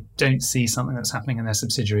accidentally, they don't see something that's happening in their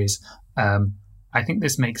subsidiaries. I think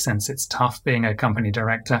this makes sense. It's tough being a company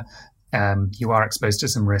director. You are exposed to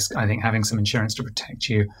some risk. I think having some insurance to protect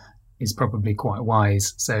you is probably quite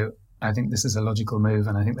wise. So I think this is a logical move.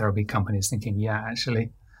 And I think there are big companies thinking, yeah,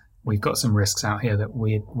 actually, we've got some risks out here that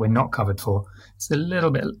we're not covered for. It's a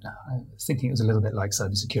little bit, I was thinking it was a little bit like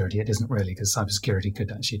cybersecurity. It isn't really, because cybersecurity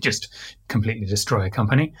could actually just completely destroy a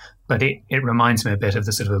company. But it reminds me a bit of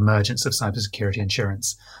the sort of emergence of cybersecurity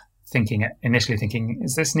insurance. Initially thinking,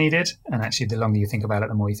 is this needed? And actually, the longer you think about it,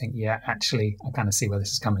 the more you think, yeah, actually, I kind of see where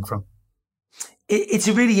this is coming from. It's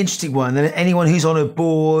a really interesting one. And anyone who's on a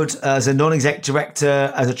board as a non-exec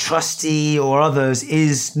director, as a trustee or others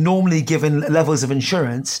is normally given levels of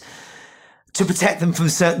insurance to protect them from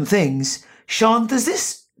certain things. Sian, does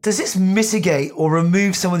this mitigate or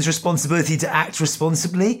remove someone's responsibility to act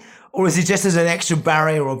responsibly? Or is it just as an extra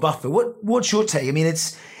barrier or buffer? What's your take? I mean,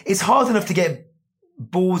 it's hard enough to get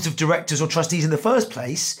boards of directors or trustees in the first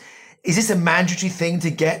place. Is this a mandatory thing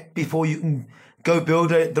to get before you can go build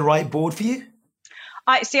the right board for you?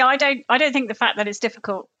 I don't think the fact that it's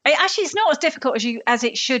difficult. It's not as difficult as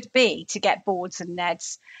it should be to get boards and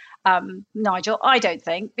NEDs, Nigel. I don't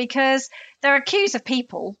think, because there are queues of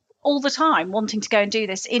people all the time wanting to go and do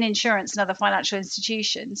this in insurance and other financial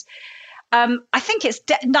institutions. I think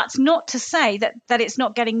that's not to say that it's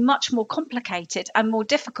not getting much more complicated and more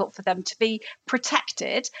difficult for them to be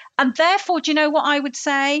protected. And therefore, do you know what I would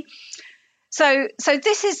say? So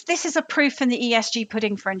this is a proof in the ESG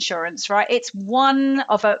pudding for insurance, right? It's one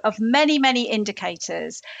of many, many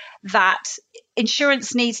indicators that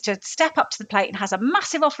insurance needs to step up to the plate and has a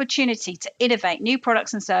massive opportunity to innovate new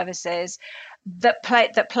products and services that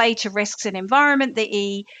play to risks in environment, the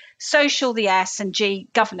E, social, the S, and G,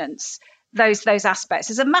 governance. Those aspects.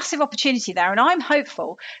 There's a massive opportunity there, and I'm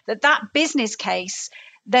hopeful that business case,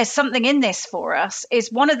 there's something in this for us,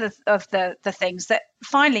 is one of the things that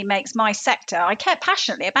finally makes my sector, I care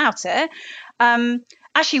passionately about it,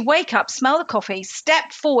 actually wake up, smell the coffee,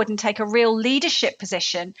 step forward and take a real leadership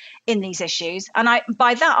position in these issues. And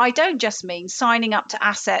by that, I don't just mean signing up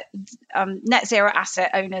to net zero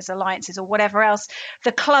asset owners alliances or whatever else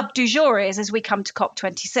the club du jour is as we come to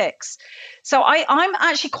COP26. So I'm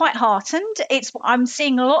actually quite heartened. I'm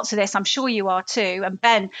seeing lots of this. I'm sure you are too. And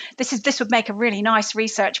Ben, this would make a really nice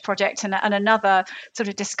research project and another sort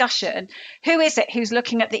of discussion. Who is it who's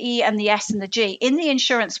looking at the E and the S and the G in the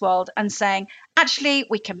insurance world and saying, actually,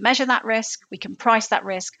 we can measure that risk, we can price that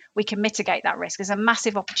risk, we can mitigate that risk? There's a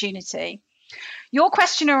massive opportunity. Your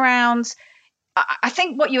question around, I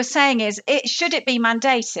think what you're saying is, should it be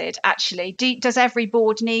mandated, actually? Does every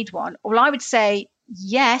board need one? Well, I would say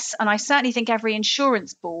yes, and I certainly think every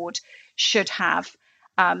insurance board should have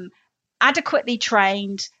adequately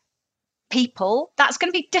trained people. That's going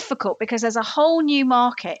to be difficult because there's a whole new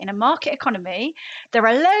market. In a market economy, there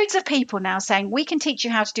are loads of people now saying, we can teach you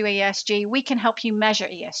how to do ESG, we can help you measure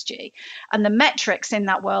ESG. And the metrics in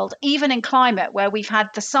that world, even in climate, where we've had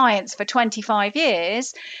the science for 25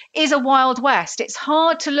 years, is a wild west. It's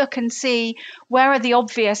hard to look and see where are the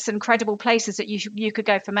obvious and credible places that you could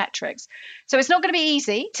go for metrics. So it's not going to be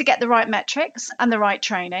easy to get the right metrics and the right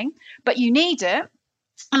training, but you need it.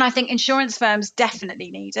 And I think insurance firms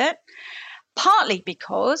definitely need it, partly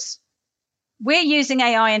because we're using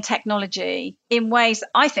AI and technology in ways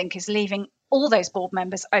I think is leaving all those board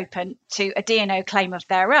members open to a D&O claim of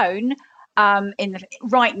their own.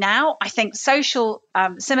 Right now, I think social,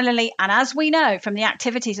 similarly, and as we know from the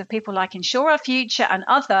activities of people like Insure Our Future and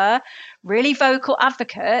other really vocal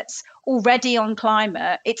advocates already on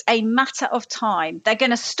climate, it's a matter of time. They're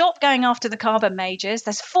going to stop going after the carbon majors.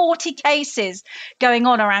 There's 40 cases going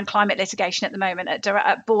on around climate litigation at the moment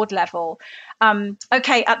at board level.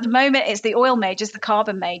 Okay, at the moment, it's the oil majors, the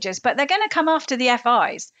carbon majors, but they're going to come after the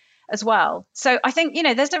FIs as well. So I think,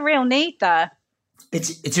 there's a real need there.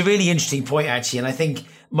 It's a really interesting point, actually. And I think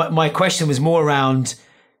my question was more around,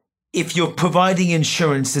 if you're providing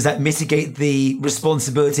insurance, does that mitigate the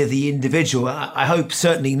responsibility of the individual? I hope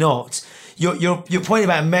certainly not. Your point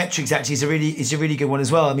about metrics actually is a really good one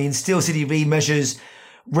as well. I mean, Steel City Re measures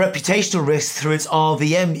reputational risk through its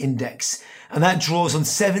RVM index, and that draws on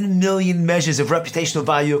 7 million measures of reputational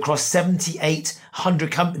value across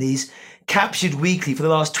 7,800 companies captured weekly for the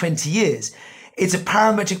last 20 years. It's a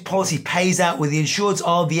parametric policy, pays out when the insured's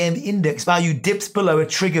RVM index value dips below a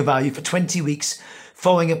trigger value for 20 weeks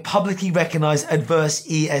following a publicly recognized adverse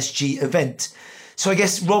ESG event. So I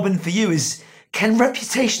guess, Robin, for you is, can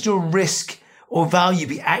reputational risk or value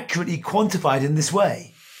be accurately quantified in this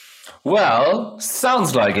way? Well,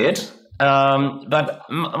 sounds like it. But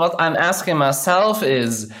what I'm asking myself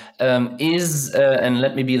is, and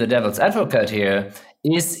let me be the devil's advocate here,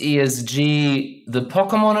 is ESG the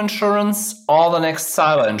Pokemon insurance or the next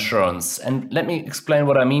cyber insurance? And let me explain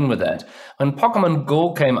what I mean with that. When Pokemon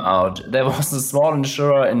Go came out, there was a small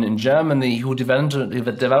insurer in Germany who developed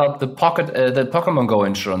the Pokemon Go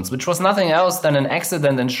insurance, which was nothing else than an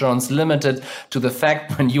accident insurance limited to the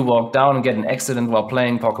fact when you walk down and get an accident while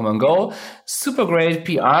playing Pokemon Go. Super great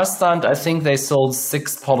PR stunt. I think they sold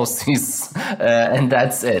 6 policies and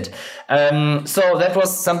that's it. So that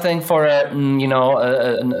was something for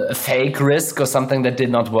a fake risk or something that did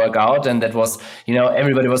not work out, and that was,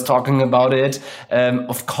 everybody was talking about it.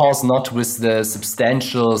 Of course, not with the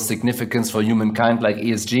substantial significance for humankind like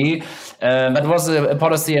ESG, but it was a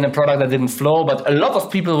policy and a product that didn't flow. But a lot of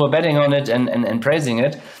people were betting on it and praising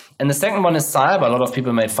it. And the second one is cyber. A lot of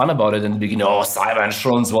people made fun about it in the beginning. Oh, cyber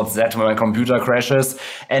insurance, what's that when my computer crashes?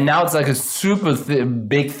 And now it's like a super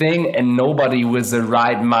big thing, and nobody with the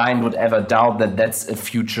right mind would ever doubt that that's a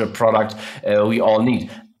future product we all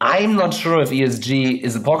need. I'm not sure if ESG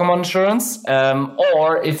is a Pokemon insurance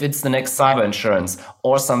or if it's the next cyber insurance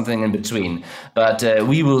or something in between. But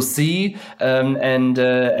we will see. In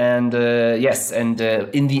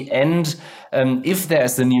the end, if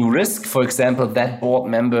there's a new risk, for example, that board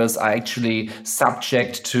members are actually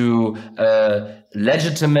subject to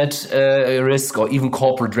legitimate risk or even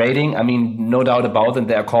corporate rating. I mean, no doubt about it,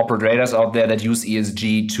 there are corporate raters out there that use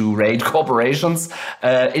ESG to rate corporations.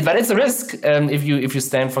 But it's a risk if you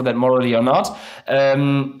stand for that morally or not.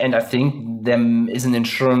 And I think there is an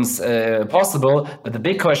insurance possible. But the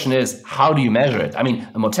big question is, how do you measure it? I mean,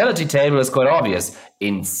 a mortality table is quite obvious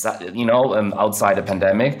outside a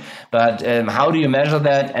pandemic. But how do you measure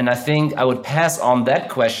that? And I think I would pass on that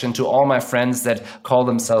question to all my friends that call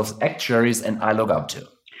themselves actuaries and I look up to.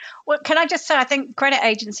 Well, can I just say, I think credit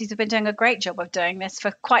agencies have been doing a great job of doing this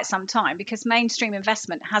for quite some time, because mainstream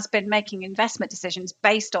investment has been making investment decisions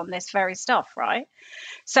based on this very stuff, right?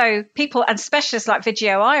 So people and specialists like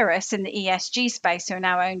Vigeo Eiris in the ESG space, who are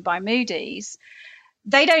now owned by Moody's,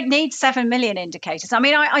 they don't need 7 million indicators. I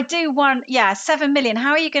mean, I do want, 7 million.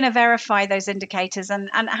 How are you going to verify those indicators? And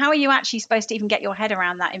how are you actually supposed to even get your head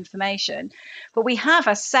around that information? But we have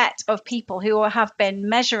a set of people who have been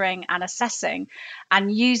measuring and assessing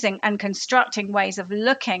and using and constructing ways of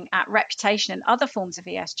looking at reputation and other forms of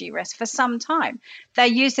ESG risk for some time. They're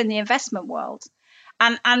used in the investment world.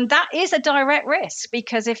 And that is a direct risk,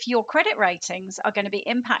 because if your credit ratings are going to be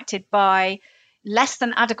impacted by less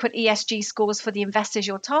than adequate ESG scores for the investors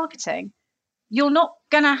you're targeting, you're not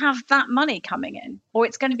going to have that money coming in, or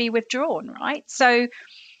it's going to be withdrawn, right? So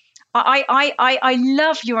I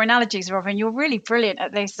love your analogies, Robin. You're really brilliant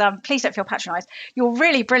at this. Please don't feel patronized. You're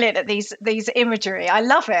really brilliant at these imagery. I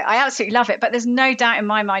love it. I absolutely love it. But there's no doubt in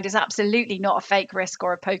my mind, it's absolutely not a fake risk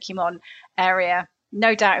or a Pokemon area.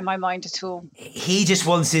 No doubt in my mind at all. He just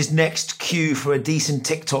wants his next cue for a decent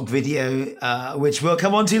TikTok video, which we'll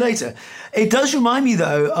come on to later. It does remind me,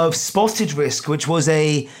 though, of Spotted Risk, which was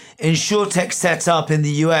a insurtech set up in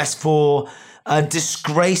the US for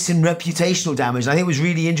disgrace and reputational damage. And I think it was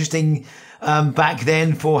really interesting back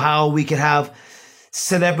then for how we could have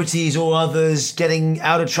celebrities or others getting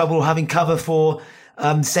out of trouble, having cover for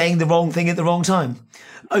saying the wrong thing at the wrong time.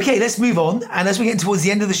 Okay, let's move on. And as we get towards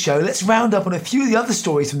the end of the show, let's round up on a few of the other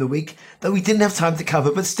stories from the week that we didn't have time to cover,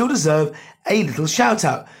 but still deserve a little shout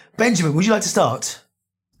out. Benjamin, would you like to start?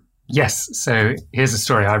 Yes. So here's a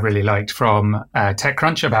story I really liked from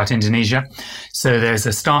TechCrunch about Indonesia. So there's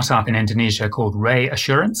a startup in Indonesia called Ray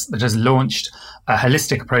Assurance that has launched a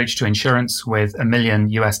holistic approach to insurance with $1 million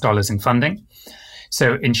in funding.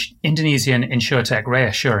 So Indonesian insurtech Ray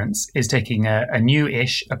Assurance is taking a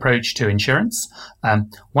new-ish approach to insurance.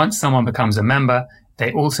 Once someone becomes a member,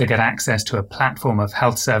 They also get access to a platform of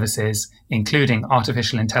health services, including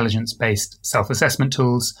artificial intelligence-based self-assessment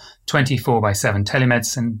tools, 24/7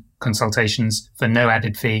 telemedicine consultations for no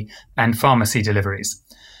added fee, and pharmacy deliveries.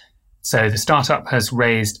 So the startup has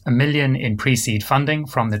raised $1 million in pre-seed funding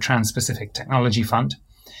from the Trans-Pacific Technology Fund,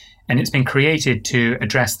 and it's been created to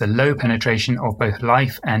address the low penetration of both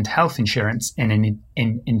life and health insurance in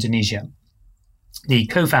Indonesia. The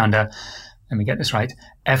co-founder, let me get this right,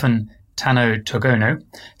 Evan Tano Togono,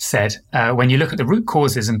 said, when you look at the root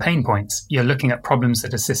causes and pain points, you're looking at problems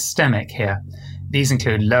that are systemic here. These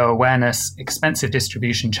include low awareness, expensive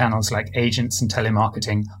distribution channels like agents and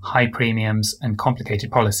telemarketing, high premiums, and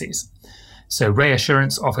complicated policies. So Ray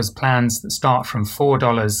Assurance offers plans that start from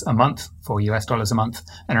 $4 a month, $4 a month,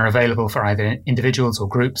 and are available for either individuals or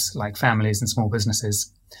groups like families and small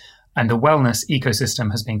businesses. And the wellness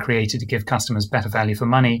ecosystem has been created to give customers better value for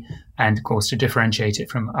money and, of course, to differentiate it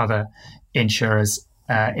from other insurers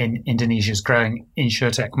in Indonesia's growing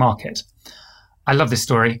insurtech market. I love this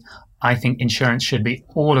story. I think insurance should be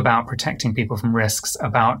all about protecting people from risks,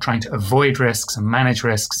 about trying to avoid risks and manage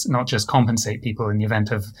risks, not just compensate people in the event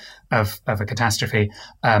of a catastrophe.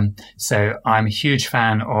 So I'm a huge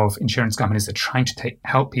fan of insurance companies that are trying to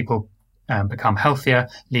help people become healthier,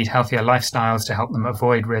 lead healthier lifestyles to help them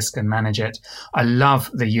avoid risk and manage it. I love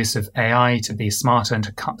the use of AI to be smarter and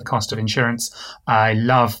to cut the cost of insurance. I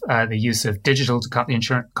love the use of digital to cut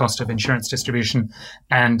the cost of insurance distribution.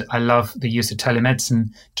 And I love the use of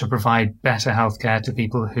telemedicine to provide better healthcare to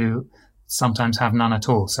people who sometimes have none at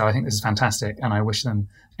all. So I think this is fantastic, and I wish them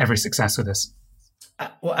every success with this.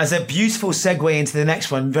 Well, as a beautiful segue into the next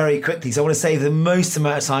one very quickly, so I want to save the most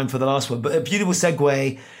amount of time for the last one, but a beautiful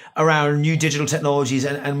segue around new digital technologies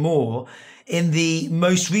and more. In the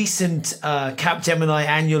most recent Capgemini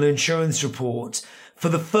annual insurance report, for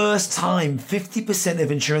the first time, 50%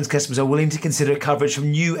 of insurance customers are willing to consider coverage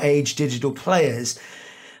from new age digital players,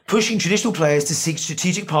 pushing traditional players to seek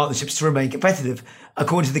strategic partnerships to remain competitive,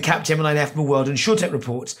 according to the Capgemini Ineffable World InsurTech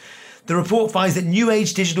report. The report finds that new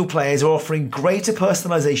age digital players are offering greater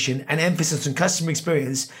personalization and emphasis on customer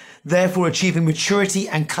experience, therefore achieving maturity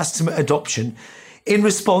and customer adoption. In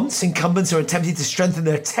response, incumbents are attempting to strengthen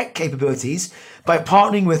their tech capabilities by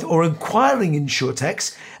partnering with or acquiring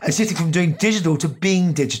insurtechs and shifting from doing digital to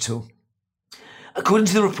being digital. According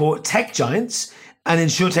to the report, tech giants and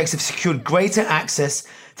insurtechs have secured greater access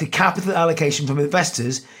to capital allocation from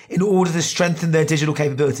investors in order to strengthen their digital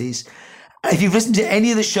capabilities. If you've listened to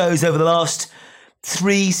any of the shows over the last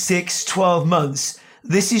 3, 6, 12 months,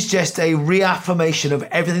 this is just a reaffirmation of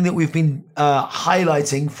everything that we've been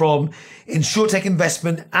highlighting, from insurtech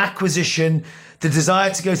investment, acquisition, the desire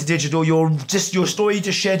to go to digital. Your story you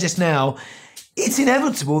just shared just now, it's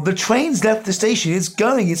inevitable. The train's left the station. It's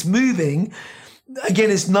going. It's moving. Again,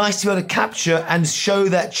 it's nice to be able to capture and show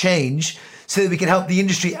that change so that we can help the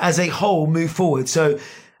industry as a whole move forward. So,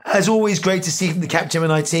 as always, great to see from the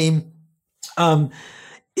Capgemini team.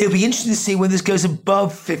 It'll be interesting to see when this goes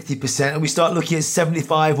above 50% and we start looking at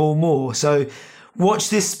 75 or more. So watch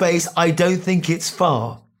this space. I don't think it's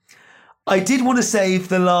far. I did want to save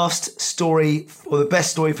the last story, or the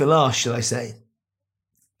best story for last, shall I say.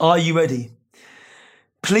 Are you ready?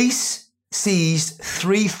 Police seized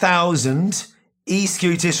 3,000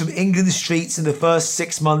 e-scooters from England's streets in the first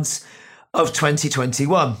 6 months of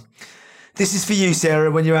 2021. This is for you, Sarah,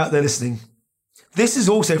 when you're out there listening. This is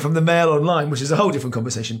also from the Mail Online, which is a whole different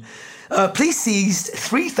conversation. Police seized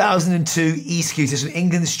 3,002 e-scooters from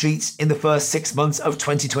England's streets in the first 6 months of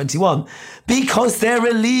 2021 because they're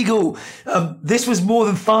illegal. This was more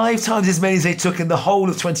than 5 times as many as they took in the whole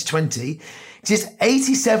of 2020. Just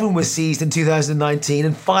 87 were seized in 2019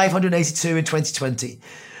 and 582 in 2020.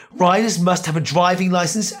 Riders must have a driving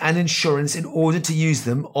license and insurance in order to use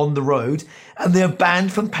them on the road, and they are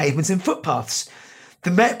banned from pavements and footpaths. The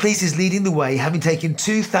Met Police is leading the way, having taken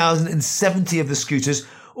 2,070 of the scooters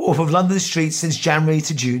off of London streets since January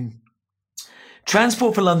to June.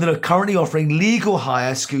 Transport for London are currently offering legal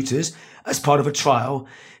hire scooters as part of a trial.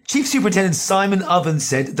 Chief Superintendent Simon Ovens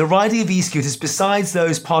said the riding of e-scooters, besides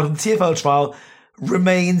those part of the TfL trial,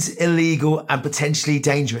 remains illegal and potentially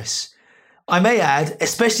dangerous. I may add,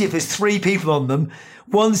 especially if there's 3 people on them,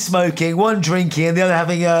 one smoking, one drinking, and the other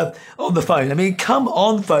having on the phone. I mean, come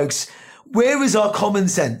on, folks. Where is our common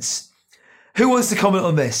sense? Who wants to comment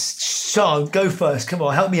on this? Sean, go first. Come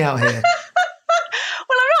on, help me out here.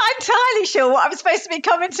 Well, I'm not entirely sure what I'm supposed to be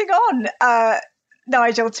commenting on,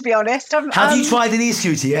 Nigel, to be honest. Have you tried an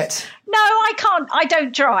e-scooter yet? No, I can't. I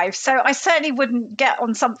don't drive, so I certainly wouldn't get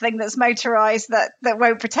on something that's motorised that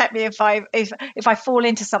won't protect me if I fall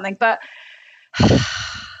into something. But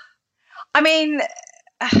I mean,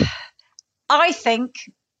 I think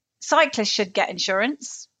cyclists should get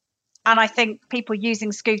insurance, and I think people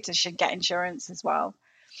using scooters should get insurance as well.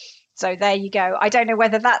 So there you go. I don't know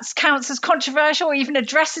whether that counts as controversial or even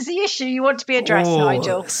addresses the issue you want to be addressed,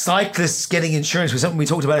 Nigel. Cyclists getting insurance was something we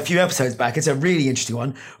talked about a few episodes back. It's a really interesting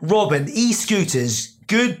one. Robin, e-scooters,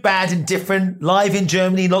 good, bad, and different. Live in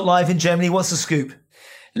Germany, not live in Germany. What's the scoop?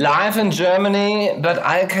 Live in Germany, but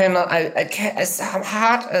I cannot, I can't, as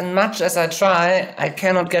hard and much as I try, I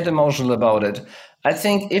cannot get emotional about it. I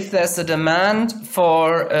think if there's a demand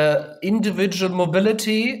for individual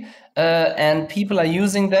mobility, and people are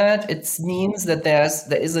using that, it means that there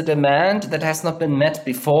is a demand that has not been met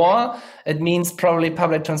before. It means probably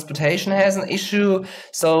public transportation has an issue.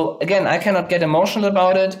 So again, I cannot get emotional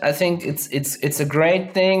about it. I think it's a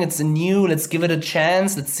great thing. It's new. Let's give it a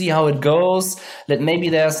chance. Let's see how it goes. Maybe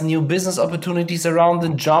there's new business opportunities around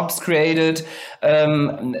and jobs created.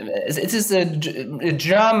 It is a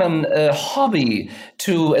German hobby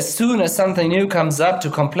to, as soon as something new comes up, to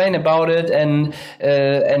complain about it and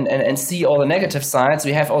see all the negative sides.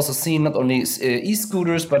 We have also seen not only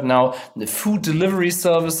e-scooters, but now the food delivery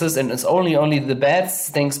services, and it's only the bad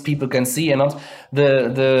things people can see and not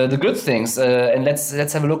the good things. And let's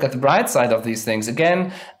have a look at the bright side of these things.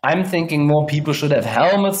 Again, I'm thinking more people should have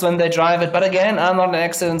helmets when they drive it. But again, I'm not an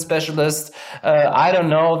accident specialist. I don't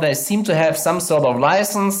know. They seem to have some sort of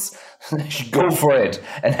license. Go for it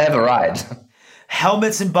and have a ride.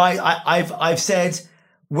 Helmets and bike. I've said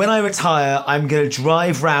when I retire, I'm going to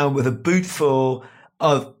drive around with a boot full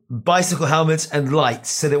of bicycle helmets and lights,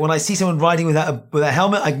 so that when I see someone riding with a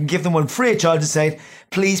helmet, I can give them one free of charge and say,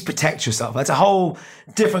 please protect yourself. That's a whole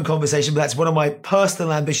different conversation, but that's one of my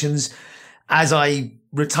personal ambitions as I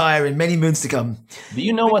retire in many moons to come. Do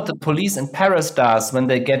you know what the police in Paris does when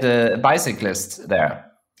they get a bicyclist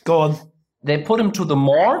there? Go on. They put them to the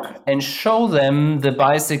morgue and show them the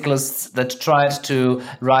bicyclists that tried to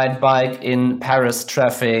ride bike in Paris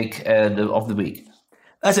traffic of the week.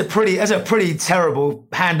 That's a pretty terrible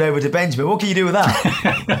handover to Benjamin. What can you do with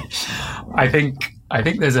that? I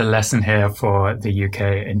think there's a lesson here for the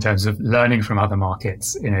UK in terms of learning from other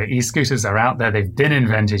markets. You know, e-scooters are out there. They've been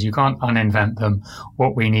invented. You can't uninvent them.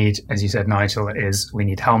 What we need, as you said, Nigel, is we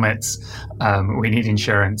need helmets. We need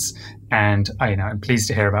insurance. And I'm pleased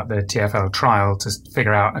to hear about the TfL trial to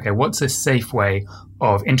figure out, okay, what's a safe way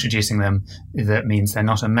of introducing them that means they're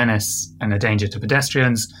not a menace and a danger to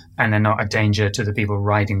pedestrians, and they're not a danger to the people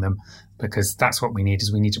riding them, because that's what we need.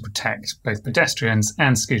 Is we need to protect both pedestrians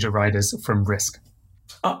and scooter riders from risk.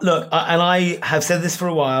 Look, and I have said this for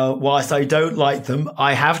a while, whilst I don't like them,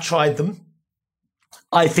 I have tried them.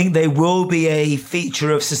 I think they will be a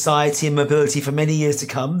feature of society and mobility for many years to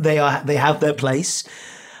come. They have their place.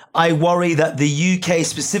 I worry that the UK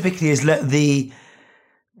specifically has let the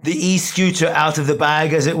e-scooter out of the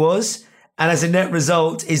bag, as it was, and as a net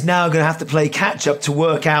result is now going to have to play catch up to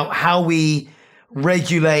work out how we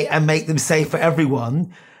regulate and make them safe for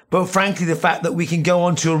everyone. But frankly, the fact that we can go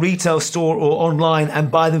onto a retail store or online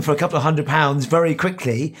and buy them for a couple of £100 very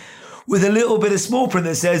quickly, with a little bit of small print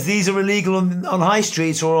that says these are illegal on high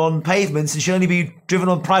streets or on pavements and should only be driven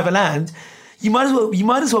on private land, you might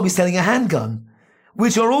as well be selling a handgun,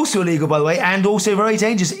 which are also illegal, by the way, and also very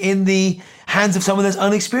dangerous in the hands of someone that's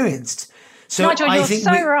unexperienced. So Nigel,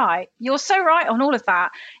 right. You're so right on all of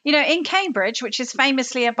that. You know, in Cambridge, which is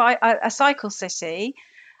famously a cycle city,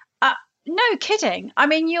 no kidding. I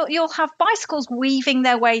mean, you'll have bicycles weaving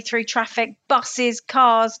their way through traffic, buses,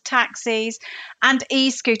 cars, taxis, and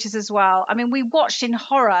e-scooters as well. I mean, we watched in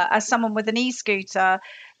horror as someone with an e-scooter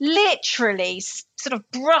literally sort of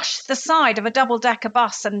brushed the side of a double-decker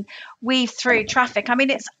bus and weaved through traffic. I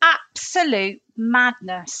mean, it's absolute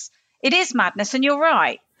madness. It is madness, and you're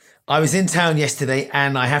right. I was in town yesterday,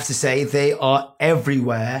 and I have to say they are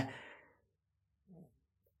everywhere.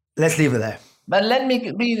 Let's leave it there. But let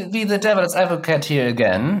me be the devil's advocate here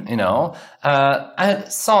again. I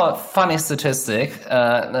saw a funny statistic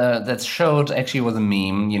that showed, actually was a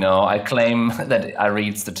meme. I claim that I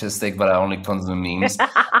read statistics, but I only consume memes.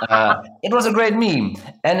 It was a great meme.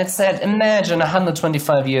 And it said, imagine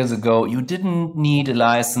 125 years ago, you didn't need a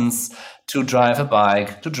license to drive a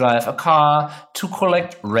bike, to drive a car, to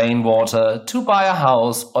collect rainwater, to buy a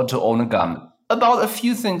house, or to own a gun. About a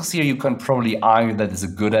few things here, you can probably argue that it's a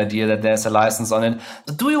good idea that there's a license on it.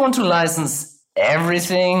 But do we want to license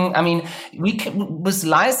everything? I mean, with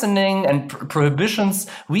licensing and prohibitions,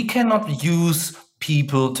 we cannot use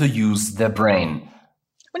people to use their brain.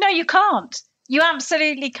 Well, no, you can't. You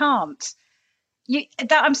absolutely can't.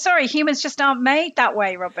 I'm sorry, humans just aren't made that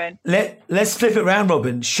way, Robin. Let's flip it around,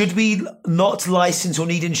 Robin. Should we not license or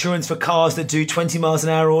need insurance for cars that do 20 miles an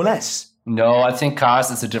hour or less? No, I think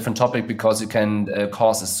cars is a different topic because you can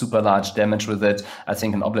cause a super large damage with it. I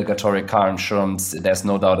think an obligatory car insurance, there's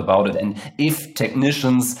no doubt about it. And if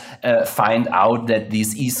technicians find out that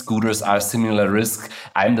these e-scooters are similar risk,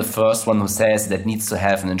 I'm the first one who says that needs to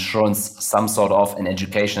have an insurance, some sort of an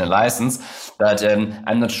educational license. But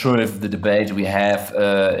I'm not sure if the debate we have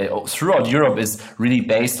throughout Europe is really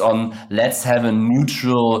based on let's have a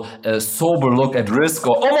neutral, sober look at risk,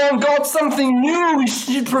 or oh my God, something new, we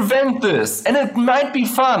should prevent this. And it might be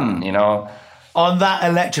fun, On that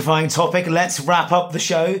electrifying topic, let's wrap up the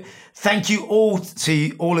show. Thank you all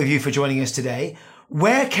of you for joining us today.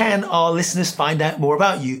 Where can our listeners find out more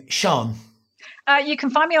about you? Sian? You can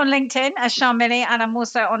find me on LinkedIn as Sian Milley, and I'm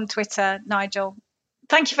also on Twitter, Nigel.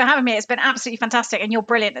 Thank you for having me. It's been absolutely fantastic. And you're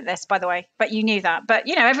brilliant at this, by the way. But you knew that. But,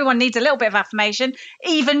 everyone needs a little bit of affirmation.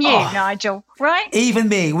 Even you, Nigel, right? Even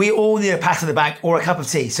me. We all need a pat on the back or a cup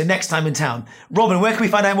of tea. So next time in town. Robin, where can we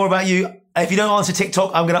find out more about you? If you don't answer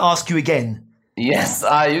TikTok, I'm going to ask you again. Yes,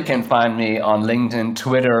 you can find me on LinkedIn,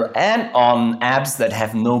 Twitter, and on apps that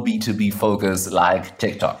have no B2B focus like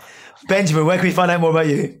TikTok. Benjamin, where can we find out more about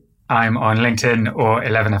you? I'm on LinkedIn or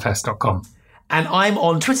 11fs.com. And I'm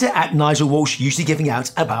on Twitter at Nigel Walsh, usually giving out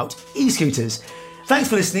about e-scooters. Thanks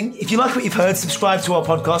for listening. If you like what you've heard, subscribe to our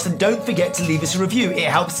podcast and don't forget to leave us a review. It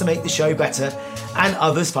helps to make the show better and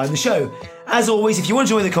others find the show. As always, if you want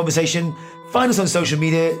to join the conversation, find us on social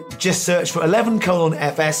media. Just search for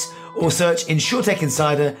 11:FS or search InsurTech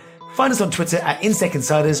Insider. Find us on Twitter at InSec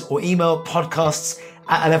Insiders or email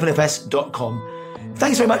podcasts@11fs.com.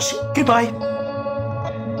 Thanks very much. Goodbye.